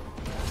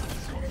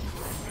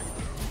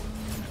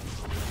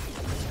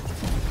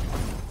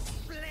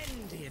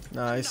 Splendid.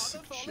 Nice.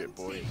 Another Shit,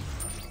 boy.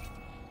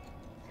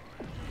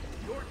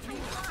 Your team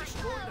has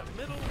destroyed a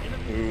middle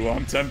enemy. Ooh,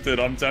 I'm tempted.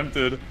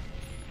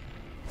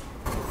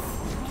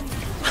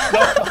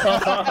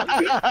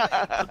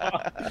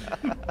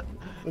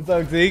 What's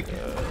up, Zeke?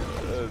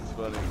 That's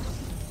funny.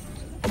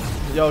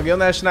 Yo, give him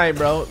that snipe,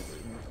 bro.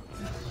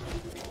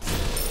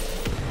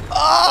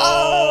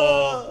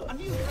 Oh!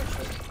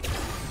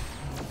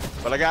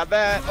 But I got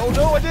that. Oh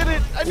no, I did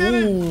it! I did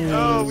Ooh. it!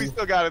 Oh, we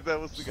still got it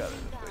though. We still got it.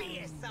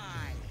 PSI.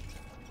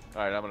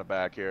 Alright, I'm gonna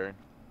back here.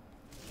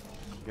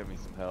 Give me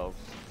some help.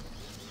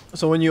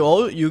 So when you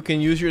ult, you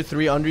can use your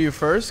 3 under you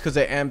first, because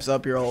it amps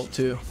up your ult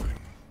too.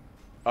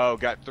 Oh,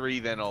 got 3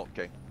 then ult.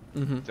 Okay.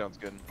 Mm-hmm. Sounds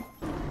good.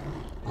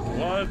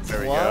 What? There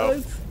we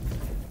go.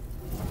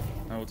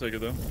 I will take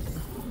it though.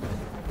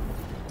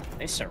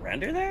 They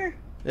surrender there?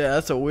 Yeah,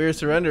 that's a weird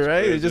surrender,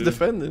 right? They're just crazy.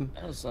 defending.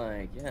 I was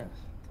like, yeah.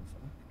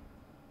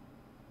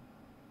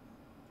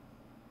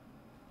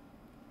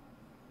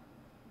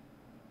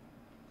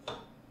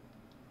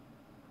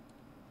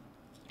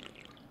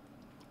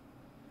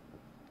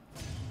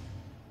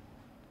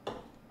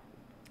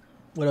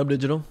 What up,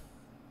 Digital?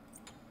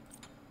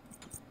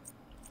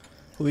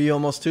 Who are you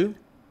almost to?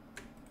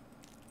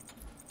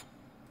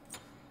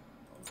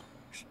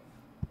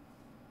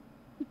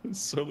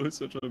 Solo is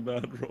such a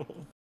bad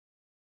roll.